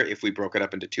better if we broke it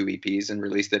up into 2 EPs and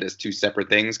released it as 2 separate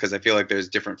things, because I feel like there's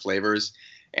different flavors,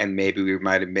 and maybe we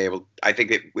might have been able. I think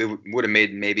it would have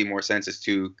made maybe more sense as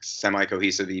 2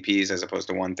 semi-cohesive EPs as opposed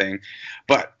to one thing.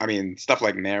 But I mean, stuff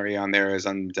like Mary on there is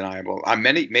undeniable.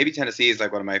 Maybe Tennessee is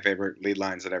like one of my favorite lead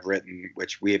lines that I've written,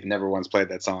 which we have never once played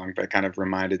that song, but it kind of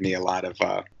reminded me a lot of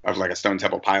like a Stone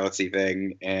Temple Pilots-y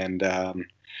thing, and.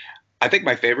 I think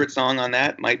my favorite song on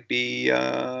that might be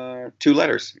 2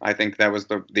 Letters. I think that was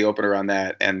the opener on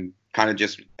that, and kind of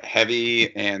just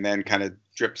heavy, and then kind of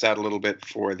drips out a little bit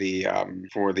for the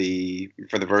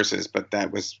verses. But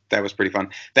that was pretty fun.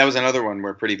 That was another one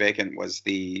where Pretty Vacant was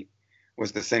the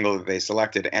single that they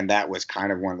selected, and that was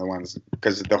kind of one of the ones,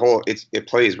 because it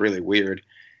plays really weird.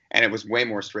 And it was way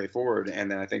more straightforward.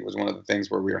 And then I think it was one of the things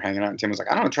where we were hanging out, and Tim was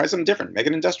like, I don't know, try something different. Make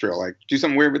it industrial. Like, do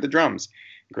something weird with the drums.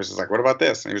 And Chris was like, what about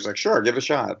this? And he was like, sure, give it a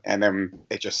shot. And then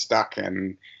it just stuck.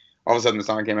 And all of a sudden the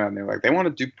song came out, and they were like, they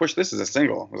want to push this as a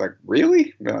single. I was like,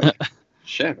 really? And they're like,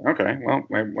 shit, okay, well,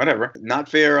 whatever. Not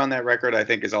Fair on that record, I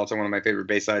think, is also one of my favorite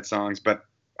Bayside songs, but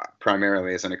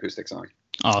primarily it's an acoustic song.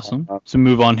 Awesome. So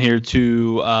move on here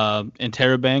to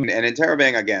Interrobang. And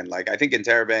Interrobang, again, like, I think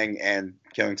Interrobang and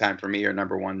Killing Time for me are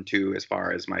number 1, 2 as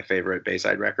far as my favorite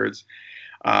Bayside records.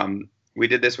 We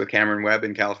did this with Cameron Webb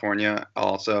in California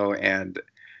also, and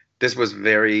this was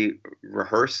very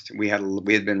rehearsed. We had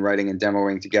been writing and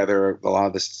demoing together. A lot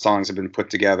of the songs have been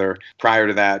put together prior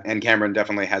to that, and Cameron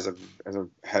definitely has a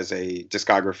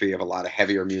discography of a lot of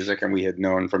heavier music, and we had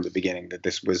known from the beginning that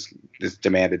this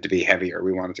demanded to be heavier.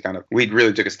 We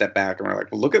really took a step back, and we're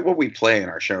like, well, look at what we play in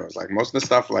our shows. Like, most of the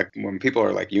stuff, like when people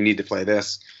are like, you need to play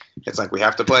this, it's like, we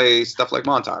have to play stuff like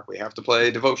Montauk, we have to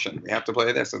play Devotion, we have to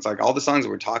play this. It's like all the songs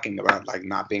that we're talking about, like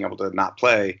not being able to not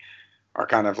play, are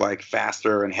kind of like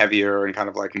faster and heavier, and kind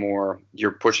of like more,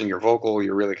 you're pushing your vocal,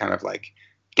 you're really kind of like,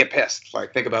 get pissed,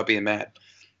 like think about being mad.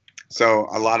 So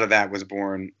a lot of that was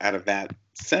born out of that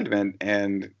sentiment.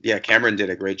 And yeah, Cameron did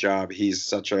a great job. He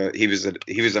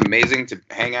was amazing to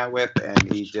hang out with,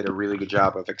 and he did a really good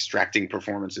job of extracting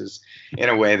performances in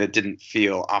a way that didn't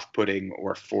feel off-putting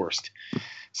or forced.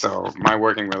 So my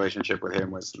working relationship with him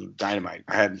was dynamite.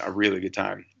 I had a really good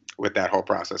time with that whole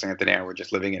process. Anthony and I were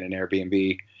just living in an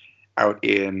Airbnb out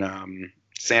in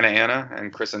Santa Ana,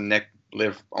 and Chris and Nick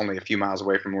live only a few miles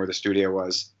away from where the studio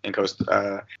was in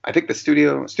I think the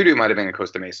studio might have been in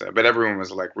Costa Mesa, but everyone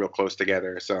was like real close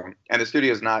together. So, and the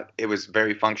studio's it was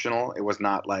very functional. It was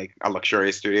not like a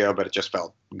luxurious studio, but it just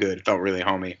felt good. It felt really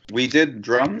homey. We did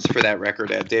drums for that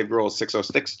record at Dave Grohl's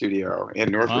 606 studio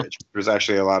in Northridge. It was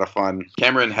actually a lot of fun.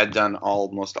 Cameron had done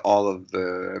almost all of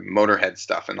the Motorhead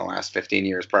stuff in the last 15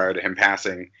 years prior to him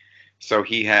passing. So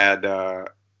he had,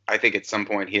 I think at some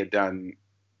point he had done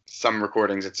some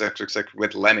recordings at 666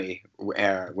 with Lemmy,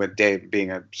 with Dave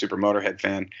being a super Motorhead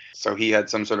fan. So he had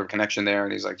some sort of connection there,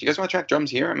 and he's like, do you guys want to track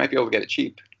drums here? I might be able to get it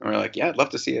cheap. And we're like, yeah, I'd love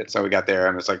to see it. So we got there,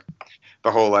 and it's like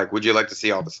the whole like, would you like to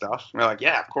see all the stuff? And we're like,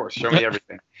 yeah, of course, show me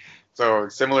everything. So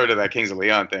similar to that Kings of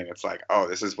Leon thing, it's like, oh,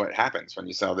 this is what happens when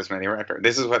you sell this many records.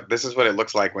 This is what it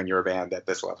looks like when you're a band at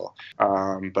this level.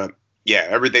 But yeah,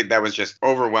 everything that was just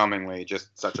overwhelmingly just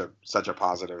such a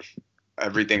positive.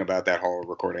 Everything about that whole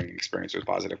recording experience was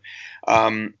positive.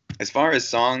 As far as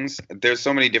songs, there's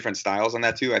so many different styles on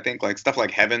that too. I think like stuff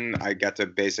like Heaven, I got to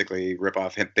basically rip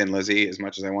off Thin Lizzy as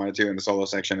much as I wanted to in the solo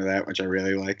section of that, which I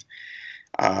really liked.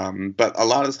 But a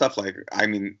lot of the stuff, like, I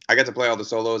mean, I got to play all the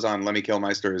solos on Lemmy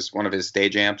Kilmeister's, one of his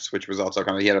stage amps, which was also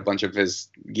kind of, he had a bunch of his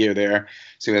gear there.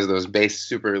 So he has those bass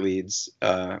super leads,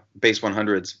 bass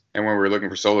 100s. And when we were looking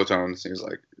for solo tones, he was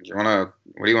like, what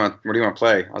do you want to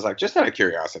play? I was like, just out of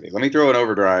curiosity, let me throw an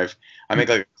overdrive. I make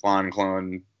like a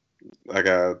clone, like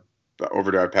a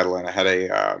overdrive pedal, and I had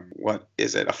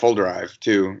a full drive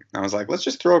too. And I was like, let's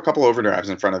just throw a couple overdrives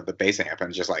in front of the bass amp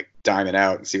and just like dime it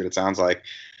out and see what it sounds like.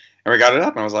 And we got it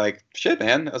up, and I was like, shit,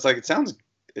 man. I was like, it sounds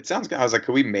good. I was like,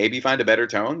 could we maybe find a better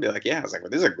tone? They're like, yeah. I was like,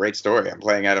 well, this is a great story. I'm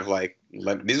playing out of like,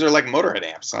 these are like Motorhead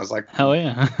amps. I was like, hell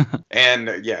yeah.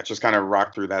 And yeah, just kind of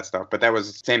rocked through that stuff. But that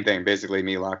was the same thing. Basically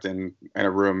me locked in a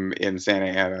room in Santa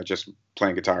Ana, just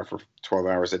playing guitar for 12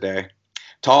 hours a day.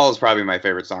 Tall is probably my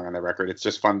favorite song on the record. It's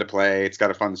just fun to play. It's got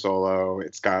a fun solo.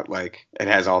 It's got like, it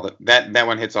has all the, that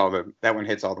one hits all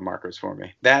the markers for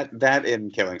me. That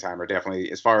and Killing Time are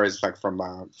definitely, as far as like from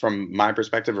my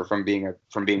perspective, or from being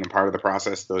a part of the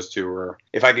process, those two were,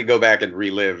 if I could go back and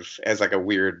relive as like a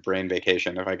weird brain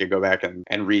vacation, if I could go back and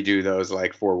redo those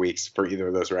like 4 weeks for either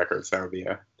of those records, that'd be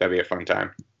a fun time.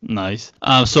 Nice.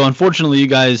 So unfortunately, you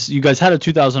guys had a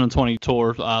 2020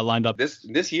 tour lined up.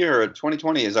 This year,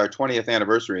 2020, is our 20th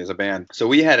anniversary as a band. So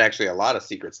we had actually a lot of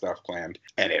secret stuff planned,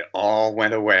 and it all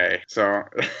went away. So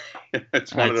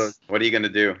it's one of those. What are you going to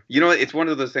do? You know, it's one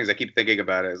of those things I keep thinking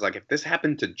about. Is like, if this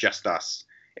happened to just us,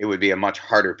 it would be a much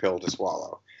harder pill to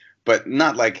swallow. But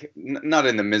not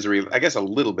in the misery. I guess a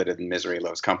little bit of misery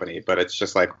loves company. But it's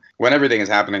just like when everything is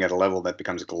happening at a level that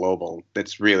becomes global,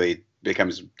 it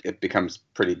becomes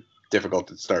pretty difficult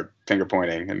to start finger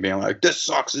pointing and being like, this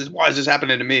sucks. Why is this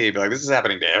happening to me? Be like, this is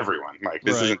happening to everyone. Like,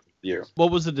 this isn't you. What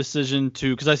was the decision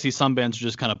to? Because I see some bands are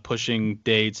just kind of pushing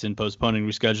dates and postponing,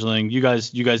 rescheduling. You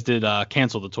guys did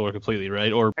cancel the tour completely,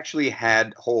 right? Or actually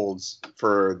had holds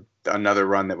for another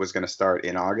run that was going to start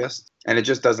in August, and it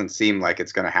just doesn't seem like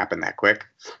it's going to happen that quick.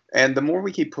 And the more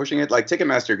we keep pushing it, like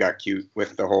Ticketmaster got cute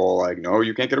with the whole like, no,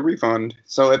 you can't get a refund.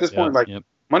 So at this point,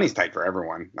 money's tight for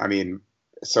everyone. I mean,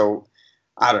 so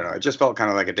I don't know. It just felt kind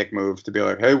of like a dick move to be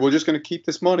like, hey, we're just going to keep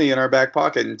this money in our back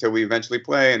pocket until we eventually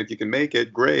play, and if you can make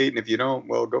it, great, and if you don't,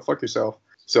 well, go fuck yourself.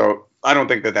 So I don't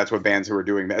think that that's what bands who are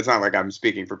doing that. It's not like I'm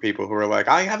speaking for people who are like,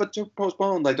 I have it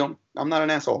postponed. I'm not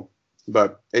an asshole.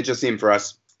 But it just seemed for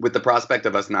us, with the prospect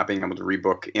of us not being able to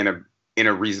rebook in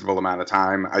a reasonable amount of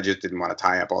time, I just didn't want to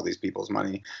tie up all these people's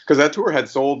money. Because that tour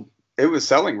it was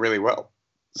selling really well.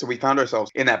 So we found ourselves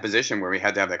in that position where we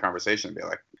had to have that conversation and be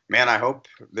like, man, I hope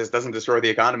this doesn't destroy the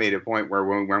economy to a point where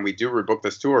when we do rebook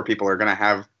this tour, people are going to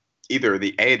have either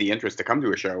the interest to come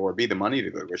to a show or B, the money to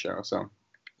go to a show. So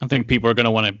I think people are going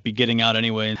to want to be getting out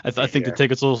anyway. I think the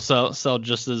tickets will sell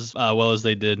just as well as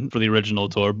they did for the original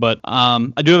tour. But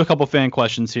I do have a couple fan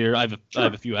questions here. I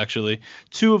have a few, actually.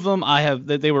 Two of them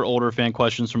they were older fan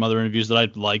questions from other interviews that I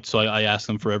liked, so I asked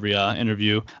them for every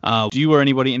interview. Do you or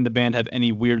anybody in the band have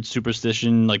any weird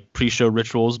superstition, like pre-show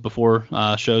rituals before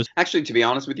shows? Actually, to be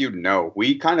honest with you, no.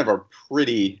 We kind of are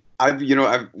pretty...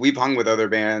 we've hung with other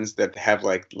bands that have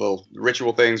like little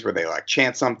ritual things where they like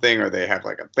chant something, or they have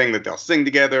like a thing that they'll sing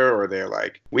together, or they're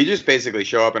like, we just basically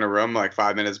show up in a room like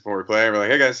 5 minutes before we play. And we're like,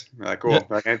 hey guys, we're like, cool.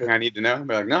 Like, anything I need to know?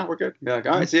 We're like, no, we're good. We're like,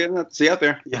 all right, see you out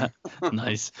there. Yeah,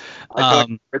 nice. I feel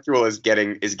like ritual is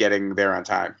getting there on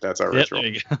time. That's our ritual.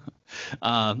 There you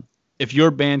go. If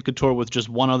your band could tour with just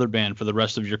one other band for the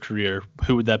rest of your career,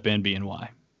 who would that band be and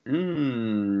why?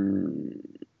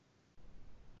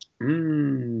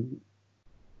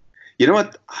 You know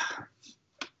what?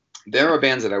 There are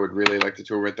bands that I would really like to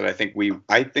tour with that I think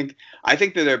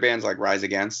that there are bands like Rise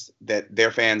Against that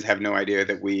their fans have no idea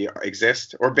that we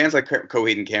exist, or bands like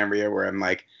Coheed and Cambria, where I'm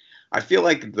like, I feel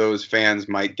like those fans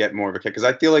might get more of a kick, because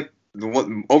I feel like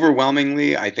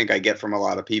overwhelmingly, I think I get from a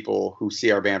lot of people who see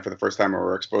our band for the first time or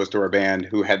were exposed to our band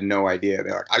who had no idea.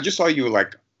 They're like, I just saw you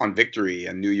like on Victory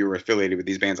and knew you were affiliated with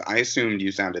these bands. I assumed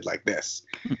you sounded like this.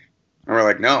 And we're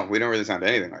like, no, we don't really sound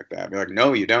anything like that. We're like,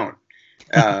 no, you don't.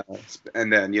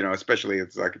 And then, especially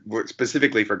it's like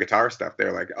specifically for guitar stuff,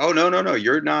 they're like, oh, no,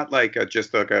 you're not like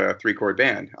just like a 3-chord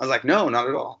band. I was like, no, not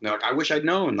at all. No, I wish I'd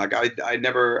known. Like I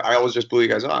always just blew you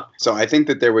guys off. So I think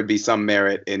that there would be some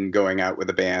merit in going out with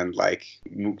a band like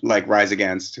Rise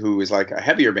Against, who is like a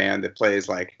heavier band that plays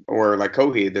like, or like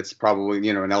Coheed, that's probably,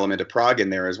 an element of prog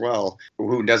in there as well,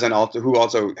 who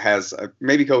also has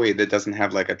maybe Coheed that doesn't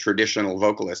have like a traditional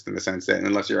vocalist, in the sense that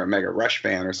unless you're a Mega Rush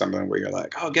fan or something where you're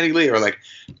like, oh, Geddy Lee, or like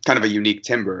kind of a unique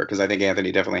timbre, because I think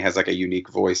Anthony definitely has like a unique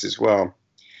voice as well.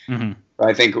 Mm-hmm.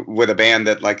 I think with a band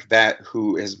that like that,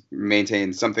 who has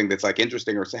maintained something that's like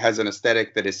interesting or has an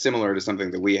aesthetic that is similar to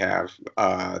something that we have,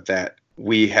 that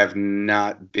we have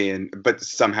not been, but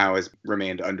somehow has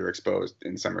remained underexposed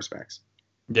in some respects.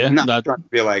 Yeah, I'm not trying to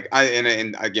be like, I'm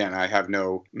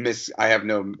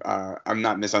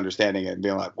not misunderstanding it and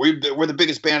being like, we're the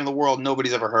biggest band in the world,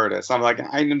 nobody's ever heard us. I'm like,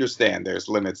 I understand there's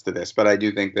limits to this, but I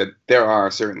do think that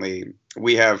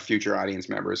we have future audience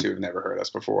members who have never heard us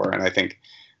before, and I think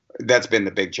that's been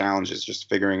the big challenge, is just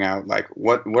figuring out like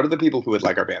what are the people who would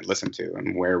like our band listen to,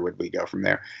 and where would we go from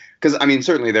there? Because I mean,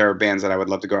 certainly there are bands that I would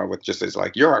love to go out with just as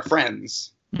like, you're our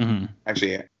friends. Mm-hmm.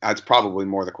 Actually, that's probably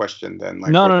more the question than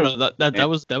like. No. That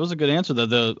was a good answer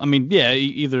though.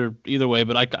 Either way,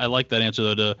 but I like that answer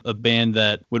though, to a band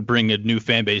that would bring a new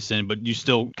fan base in, but you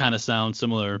still kind of sound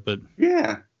similar. But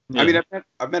yeah. I mean,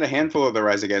 I've met a handful of the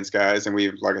Rise Against guys, and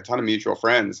we've like a ton of mutual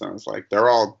friends. And I was like, they're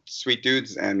all sweet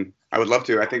dudes, and I would love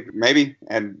to. I think maybe,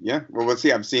 and yeah, well, let's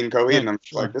see. I've seen Coheed, and I'm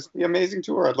like, this would be an amazing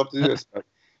tour. I'd love to do this, but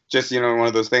just one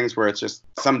of those things where it's just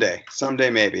someday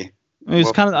maybe. I mean,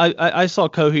 it's kind of I saw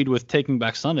Coheed with Taking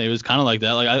Back Sunday. It was kind of like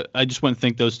that. Like I just wouldn't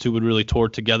think those two would really tour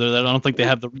together. That I don't think they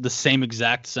have the same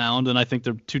exact sound, and I think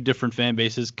they're two different fan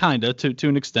bases, kind of to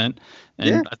an extent.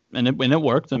 And it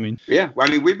worked. I mean, yeah. Well,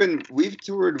 I mean, we've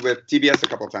toured with TBS a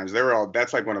couple of times.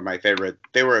 That's like one of my favorite.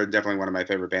 They were definitely one of my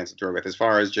favorite bands to tour with, as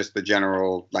far as just the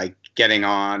general like getting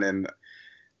on. And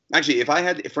actually,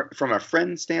 from a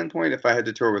friend standpoint, if I had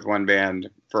to tour with one band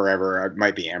forever, it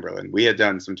might be Amberlin. We had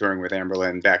done some touring with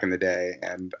Amberlin back in the day,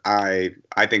 and I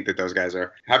think that those guys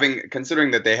are considering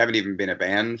that they haven't even been a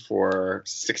band for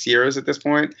 6 years at this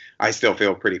point. I still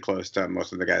feel pretty close to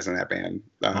most of the guys in that band.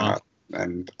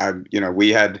 And we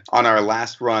had on our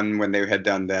last run when they had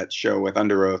done that show with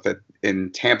Under Oath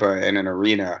in Tampa in an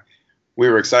arena. We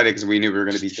were excited because we knew we were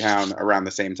going to be down around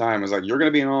the same time. It was like, you're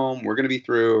going to be home, we're going to be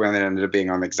through, and then it ended up being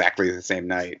on exactly the same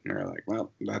night. And we were like,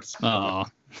 well,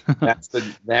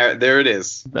 there it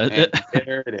is.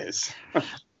 There it is.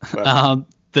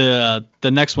 But,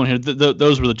 the next one here,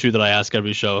 those were the two that I ask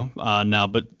every show now.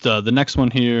 But the next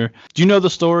one here, do you know the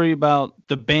story about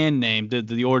the band name,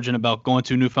 the origin about going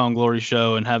to a Newfound Glory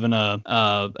show and having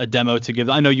a demo to give?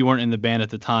 I know you weren't in the band at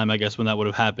the time, I guess, when that would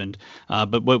have happened.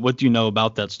 But what do you know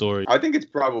about that story? I think it's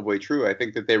probably true. I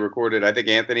think that they recorded, I think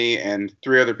Anthony and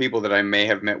 3 other people that I may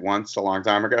have met once a long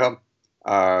time ago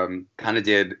kind of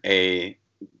did a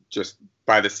just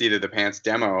by the seat of the pants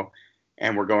demo.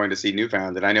 And we're going to see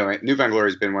Newfound. And I know Newfound Glory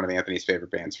has been one of Anthony's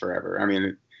favorite bands forever. I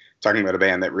mean, talking about a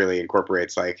band that really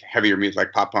incorporates like heavier music,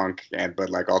 like pop punk, but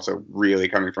like also really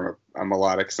coming from a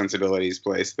melodic sensibilities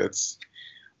place that's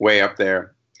way up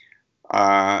there.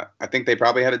 I think they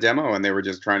probably had a demo and they were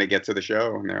just trying to get to the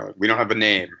show. And they're like, we don't have a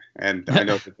name. And I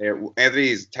know that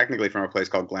Anthony's technically from a place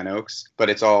called Glen Oaks, but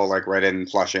it's all like right in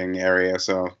Flushing area.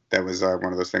 So that was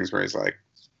one of those things where he's like,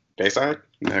 Bayside?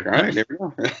 Like, all right, here we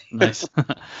go. Nice.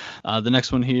 The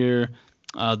next one here,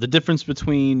 the difference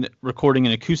between recording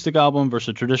an acoustic album versus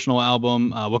a traditional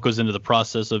album, what goes into the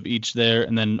process of each there,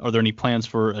 and then are there any plans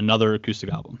for another acoustic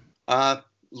album?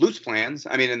 Loose plans.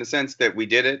 I mean, in the sense that we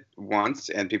did it once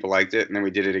and people liked it, and then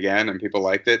we did it again and people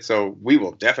liked it. So we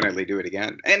will definitely do it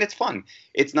again. And it's fun.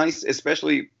 It's nice,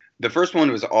 especially the first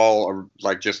one was all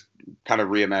like just kind of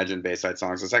reimagined Bayside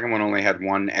songs. The second one only had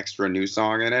one extra new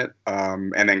song in it,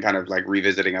 and then kind of like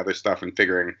revisiting other stuff and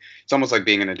figuring. It's almost like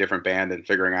being in a different band and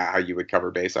figuring out how you would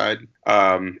cover Bayside.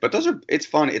 But it's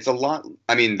fun. It's a lot.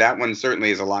 I mean, that one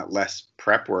certainly is a lot less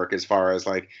prep work as far as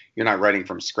like you're not writing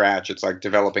from scratch. It's like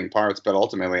developing parts, but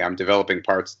ultimately I'm developing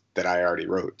parts that I already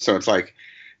wrote. So it's like,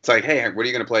 hey, what are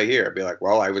you going to play here? I'd be like,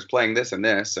 well, I was playing this and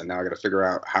this, and now I got to figure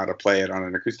out how to play it on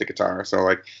an acoustic guitar. So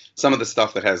like some of the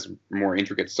stuff that has more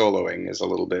intricate soloing is a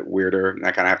little bit weirder, and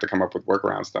I kind of have to come up with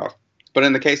workaround stuff. But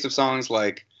in the case of songs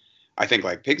like, I think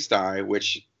like Pigsty,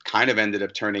 which kind of ended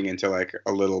up turning into like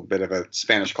a little bit of a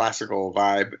Spanish classical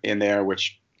vibe in there,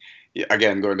 which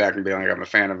again, going back and being like, I'm a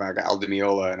fan of Al Di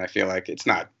Meola, and I feel like it's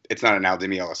not an Al Di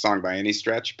Meola song by any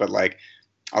stretch, but like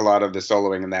a lot of the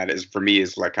soloing in that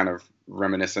is like kind of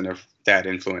reminiscent of that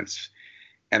influence.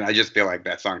 And I just feel like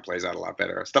that song plays out a lot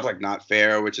better. Stuff like Not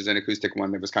Fair, which is an acoustic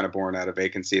one that was kind of born out of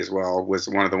Vacancy as well, was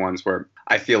one of the ones where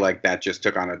I feel like that just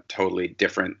took on a totally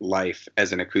different life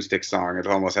as an acoustic song. It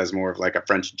almost has more of like a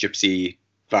French gypsy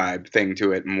vibe thing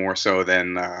to it, more so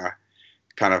than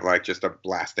kind of like just a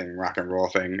blasting rock and roll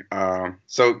thing.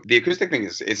 So the acoustic thing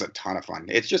is a ton of fun.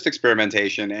 It's just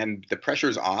experimentation, and the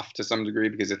pressure's off to some degree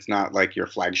because it's not like your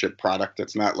flagship product.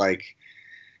 It's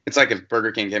like if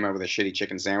Burger King came out with a shitty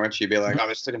chicken sandwich, you'd be like, oh,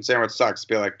 this chicken sandwich sucks.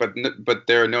 Be like, but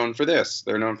they're known for this.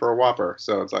 They're known for a Whopper.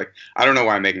 So it's like, I don't know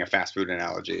why I'm making a fast food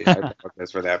analogy. I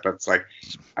apologize for that, but it's like,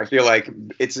 I feel like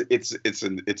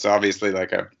it's obviously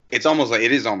like it is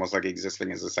almost like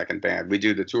existing as a second band. We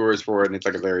do the tours for it, and it's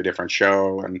like a very different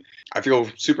show. And I feel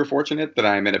super fortunate that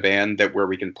I'm in a band where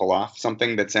we can pull off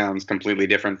something that sounds completely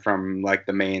different from like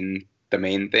the main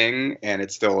thing, and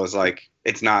it still is like,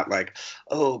 it's not like,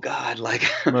 oh God, like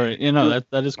right,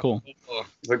 that is cool.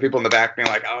 It's like people in the back being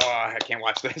like, oh, I can't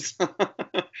watch this.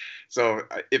 So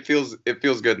it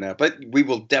feels good now, but we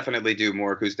will definitely do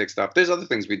more acoustic stuff. There's other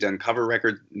things we've done, cover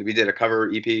record. We did a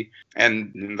cover EP,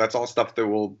 and that's all stuff that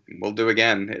we'll do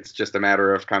again. It's just a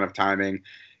matter of kind of timing.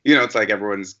 It's like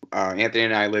everyone's, Anthony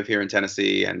and I live here in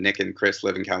Tennessee, and Nick and Chris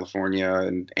live in California,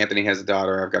 and Anthony has a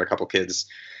daughter. I've got a couple kids.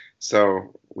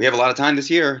 So we have a lot of time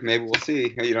this year. Maybe we'll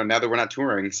see, now that we're not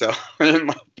touring. So it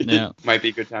might be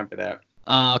a good time for that.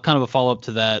 Kind of a follow-up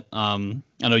to that.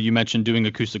 I know you mentioned doing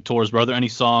acoustic tours, but are there any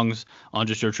songs on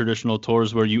just your traditional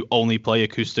tours where you only play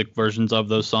acoustic versions of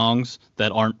those songs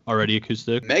that aren't already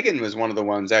acoustic? Megan was one of the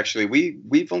ones, actually.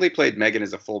 We've only played Megan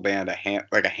as a full band a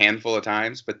handful of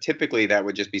times, but typically that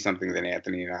would just be something that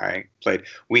Anthony and I played.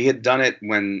 We had done it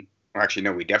when, or actually,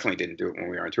 no, we definitely didn't do it when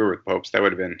we were on tour with Popes. That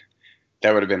would have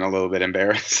been a little bit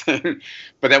embarrassing.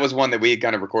 But that was one that we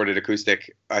kind of recorded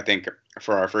acoustic, I think,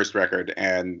 for our first record,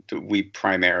 and we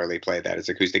primarily played that as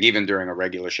acoustic, even during a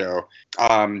regular show.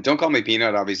 Don't Call Me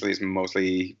Peanut, obviously, is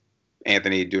mostly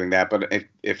Anthony doing that, but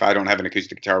if I don't have an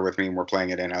acoustic guitar with me and we're playing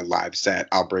it in a live set,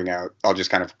 I'll just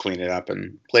kind of clean it up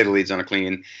and play the leads on a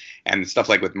clean. And stuff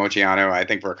like with Mochiano, I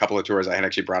think for a couple of tours, I had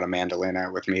actually brought a mandolin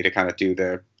out with me to kind of do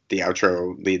the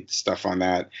outro lead stuff on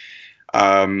that.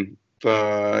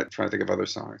 But I'm trying to think of other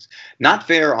songs. Not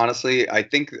Fair, honestly. I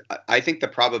think the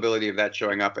probability of that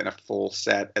showing up in a full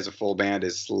set as a full band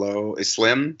is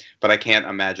slim, but I can't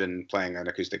imagine playing an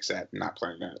acoustic set and not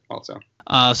playing that also.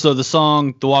 So the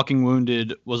song The Walking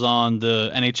Wounded was on the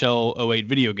NHL 08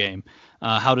 video game.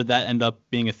 How did that end up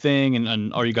being a thing,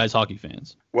 and are you guys hockey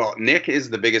fans? Well, Nick is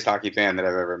the biggest hockey fan that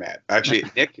I've ever met. Actually,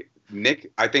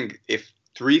 Nick, I think if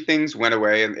three things went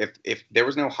away, and if there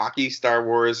was no hockey, Star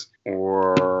Wars,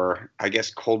 or I guess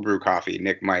cold brew coffee,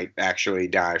 Nick might actually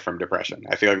die from depression.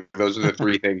 I feel like those are the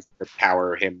three things that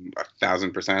power him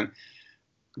 1,000%.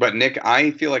 But Nick,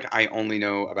 I feel like I only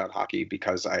know about hockey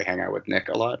because I hang out with Nick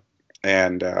a lot.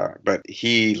 And but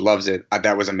he loves it.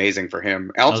 That was amazing for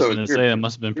him. Also, I was going to say it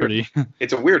must have been pretty.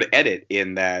 It's a weird edit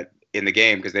in the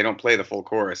game because they don't play the full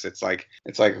chorus. It's like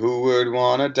who would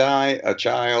want to die, a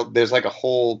child. There's like a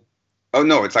whole. Oh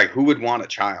no, it's like who would want a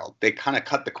child. They kind of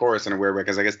cut the chorus in a weird way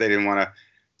because I guess they didn't want to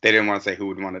say who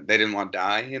would want to. They didn't want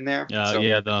die in there. Yeah, so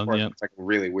yeah. It's like a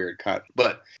really weird cut.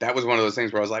 But that was one of those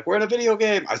things where I was like, we're in a video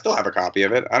game. I still have a copy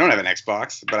of it. I don't have an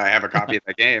Xbox, but I have a copy of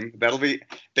the game.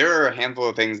 There are a handful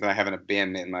of things that I have in a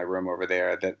bin in my room over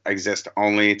there that exist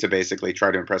only to basically try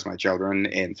to impress my children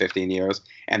in 15 years,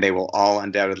 and they will all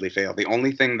undoubtedly fail. The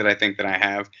only thing that I think that I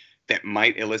have that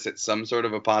might elicit some sort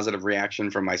of a positive reaction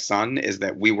from my son is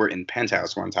that we were in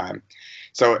Penthouse one time.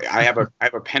 So I have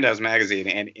a Penthouse magazine,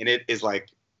 and in it is like,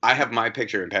 I have my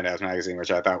picture in Penthouse magazine, which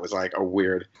I thought was like a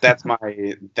weird. That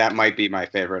might be my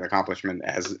favorite accomplishment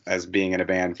as being in a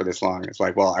band for this long. It's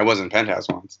like, well, I was in Penthouse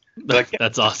once. Like,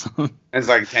 that's awesome. It's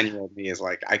like 10-year-old me is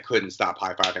like, I couldn't stop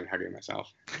high-fiving, hugging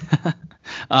myself.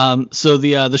 So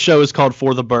the show is called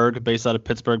For The Burgh, based out of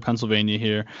Pittsburgh, Pennsylvania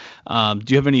here. Do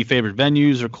you have any favorite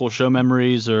venues or cool show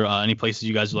memories, or any places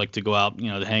you guys would like to go out,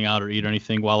 to hang out or eat or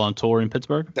anything while on tour in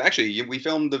Pittsburgh? Actually, we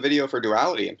filmed the video for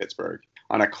Duality in Pittsburgh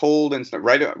on a cold and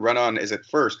run on, is it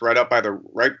first, right up by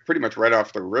pretty much right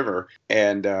off the river.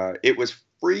 And it was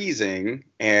freezing,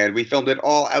 and we filmed it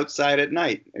all outside at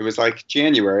night. It was like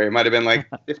January. It might have been like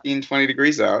 15, 20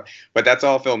 degrees out, but that's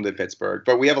all filmed in Pittsburgh.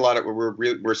 But we have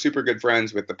we're super good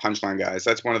friends with the Punchline guys.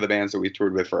 That's one of the bands that we've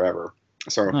toured with forever.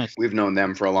 So nice. We've known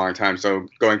them for a long time. So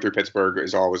going through Pittsburgh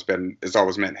has always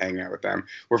meant hanging out with them.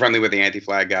 We're friendly with the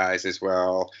Anti-Flag guys as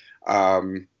well.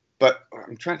 But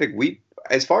I'm trying to think,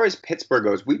 as far as Pittsburgh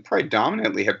goes, we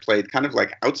predominantly have played kind of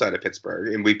like outside of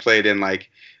Pittsburgh, and we played in like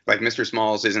Mr.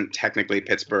 Smalls isn't technically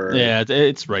Pittsburgh. Yeah,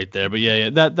 it's right there, but yeah,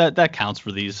 that counts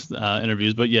for these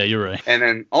interviews. But yeah, you're right. And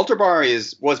then Altar Bar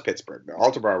was Pittsburgh. The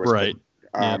Altar Bar was right.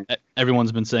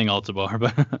 Everyone's been saying Altar Bar,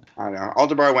 but I don't know.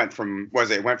 Altar Bar went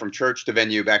from church to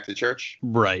venue back to church.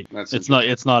 Right. It's not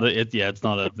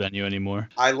a venue anymore.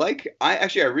 I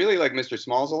really like Mr.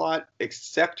 Smalls a lot,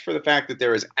 except for the fact that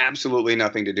there is absolutely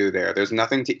nothing to do there. There's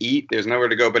nothing to eat. There's nowhere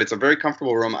to go, but it's a very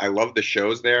comfortable room. I love the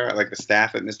shows there. I like the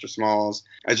staff at Mr. Smalls.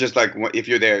 It's just like, if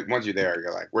you're there, once you're there,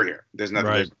 you're like, we're here. There's nothing.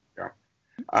 Right.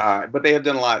 But they have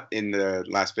done a lot in the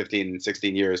last 15,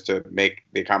 16 years to make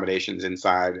the accommodations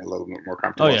inside a little bit more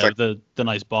comfortable. Oh yeah, like, the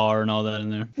nice bar and all that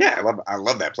in there. Yeah, I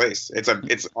love that place.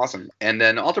 It's awesome. And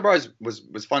then Altar Bar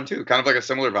was fun too. Kind of like a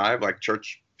similar vibe, like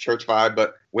church vibe,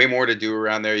 but way more to do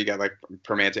around there. You got like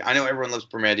Permanente. I know everyone loves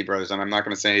Permanente Brothers, and I'm not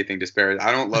going to say anything disparaging.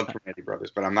 I don't love Permanente Brothers,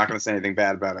 but I'm not going to say anything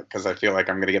bad about it because I feel like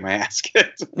I'm going to get my ass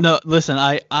kicked. No, listen,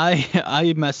 I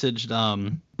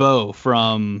messaged Bo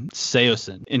from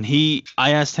Seosin, and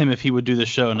I asked him if he would do the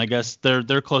show, and I guess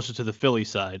they're closer to the Philly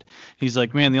side. He's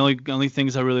like, man, the only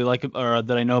things I really like or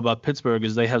that I know about Pittsburgh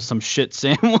is they have some shit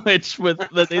sandwich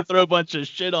that they throw a bunch of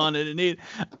shit on it and eat.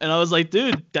 And I was like,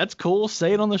 dude, that's cool.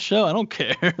 Say it on the show. I don't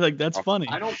care. Like, that's funny.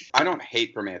 I don't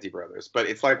hate Permanente Brothers, but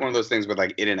it's like one of those things with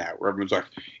like In-N-Out, where everyone's like,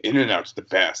 In-N-Out's the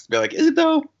best. Be like, is it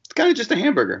though? It's kind of just a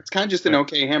hamburger. It's kind of just an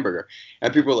okay hamburger.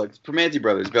 And people are like, Primanti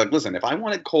Brothers, be like, listen, if I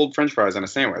wanted cold French fries on a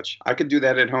sandwich, I could do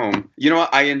that at home. You know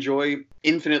what? I enjoy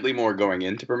infinitely more going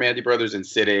into Primanti Brothers and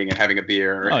sitting and having a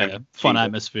beer. Oh, yeah. Fun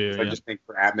atmosphere. So I just think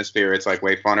for atmosphere, it's like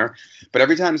way funner. But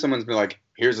every time someone's been like,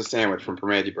 here's a sandwich from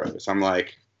Primanti Brothers, I'm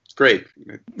like, great.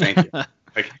 Thank you.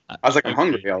 Like, I was like, I'm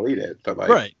hungry. I'll eat it. But like,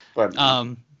 right. But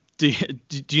do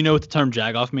you know what the term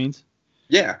Jagoff means?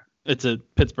 Yeah. It's a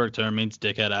Pittsburgh term, means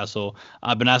dickhead, asshole.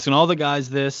 I've been asking all the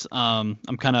guys this. I'm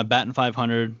kind of batting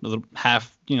 500, a little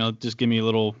half, just give me a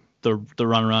little the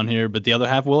run around here, but the other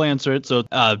half will answer it. So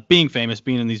being famous,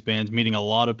 being in these bands, meeting a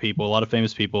lot of people, a lot of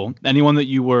famous people, anyone that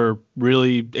you were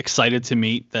really excited to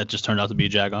meet that just turned out to be a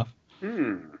Jagoff?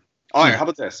 All right, how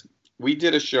about this? We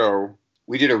did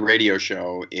a radio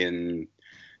show in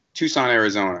Tucson,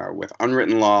 Arizona with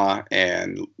Unwritten Law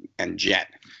and Jet.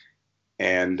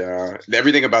 And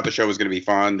everything about the show was going to be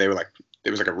fun. They were like,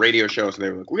 it was like a radio show. So they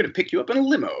were like, we're going to pick you up in a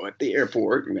limo at the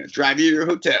airport. We're going to drive you to your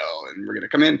hotel. And we're going to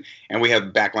come in. And we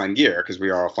had backline gear because we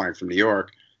were all flying from New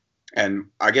York. And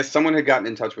I guess someone had gotten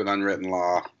in touch with Unwritten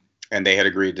Law. And they had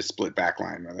agreed to split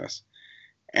backline with us.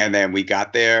 And then we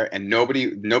got there. And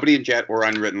nobody in Jet or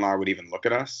Unwritten Law would even look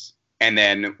at us. And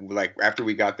then like after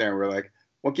we got there, we're like,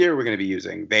 what gear are we going to be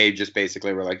using? They just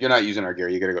basically were like, you're not using our gear.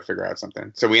 You got to go figure out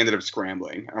something. So we ended up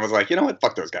scrambling. I was like, you know what?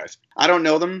 Fuck those guys. I don't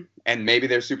know them. And maybe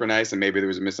they're super nice and maybe there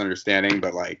was a misunderstanding.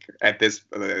 But like at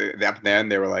then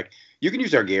they were like, you can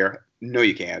use our gear. No,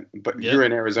 you can't. But you're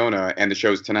in Arizona and the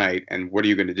show's tonight. And what are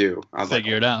you going to do? I was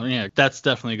Figure it out. Yeah, that's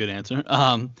definitely a good answer.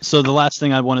 So the last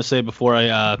thing I want to say before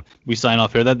we sign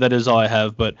off here, that is all I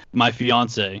have. But my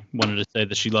fiance wanted to say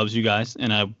that she loves you guys,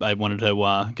 and I wanted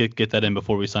to get that in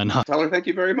before we sign off. Tell her thank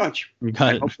you very much. You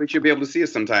got it. Hopefully she'll be able to see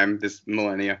us sometime this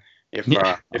millennia if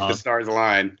the stars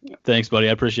align. Thanks, buddy.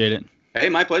 I appreciate it. Hey,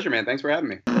 my pleasure, man. Thanks for having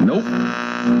me. Nope. All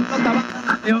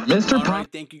right,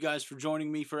 thank you guys for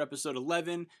joining me for episode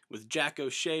 11 with Jack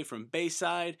O'Shea from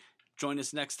Bayside. Join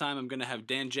us next time. I'm going to have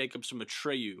Dan Jacobs from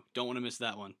Atreyu. Don't want to miss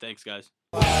that one. Thanks, guys.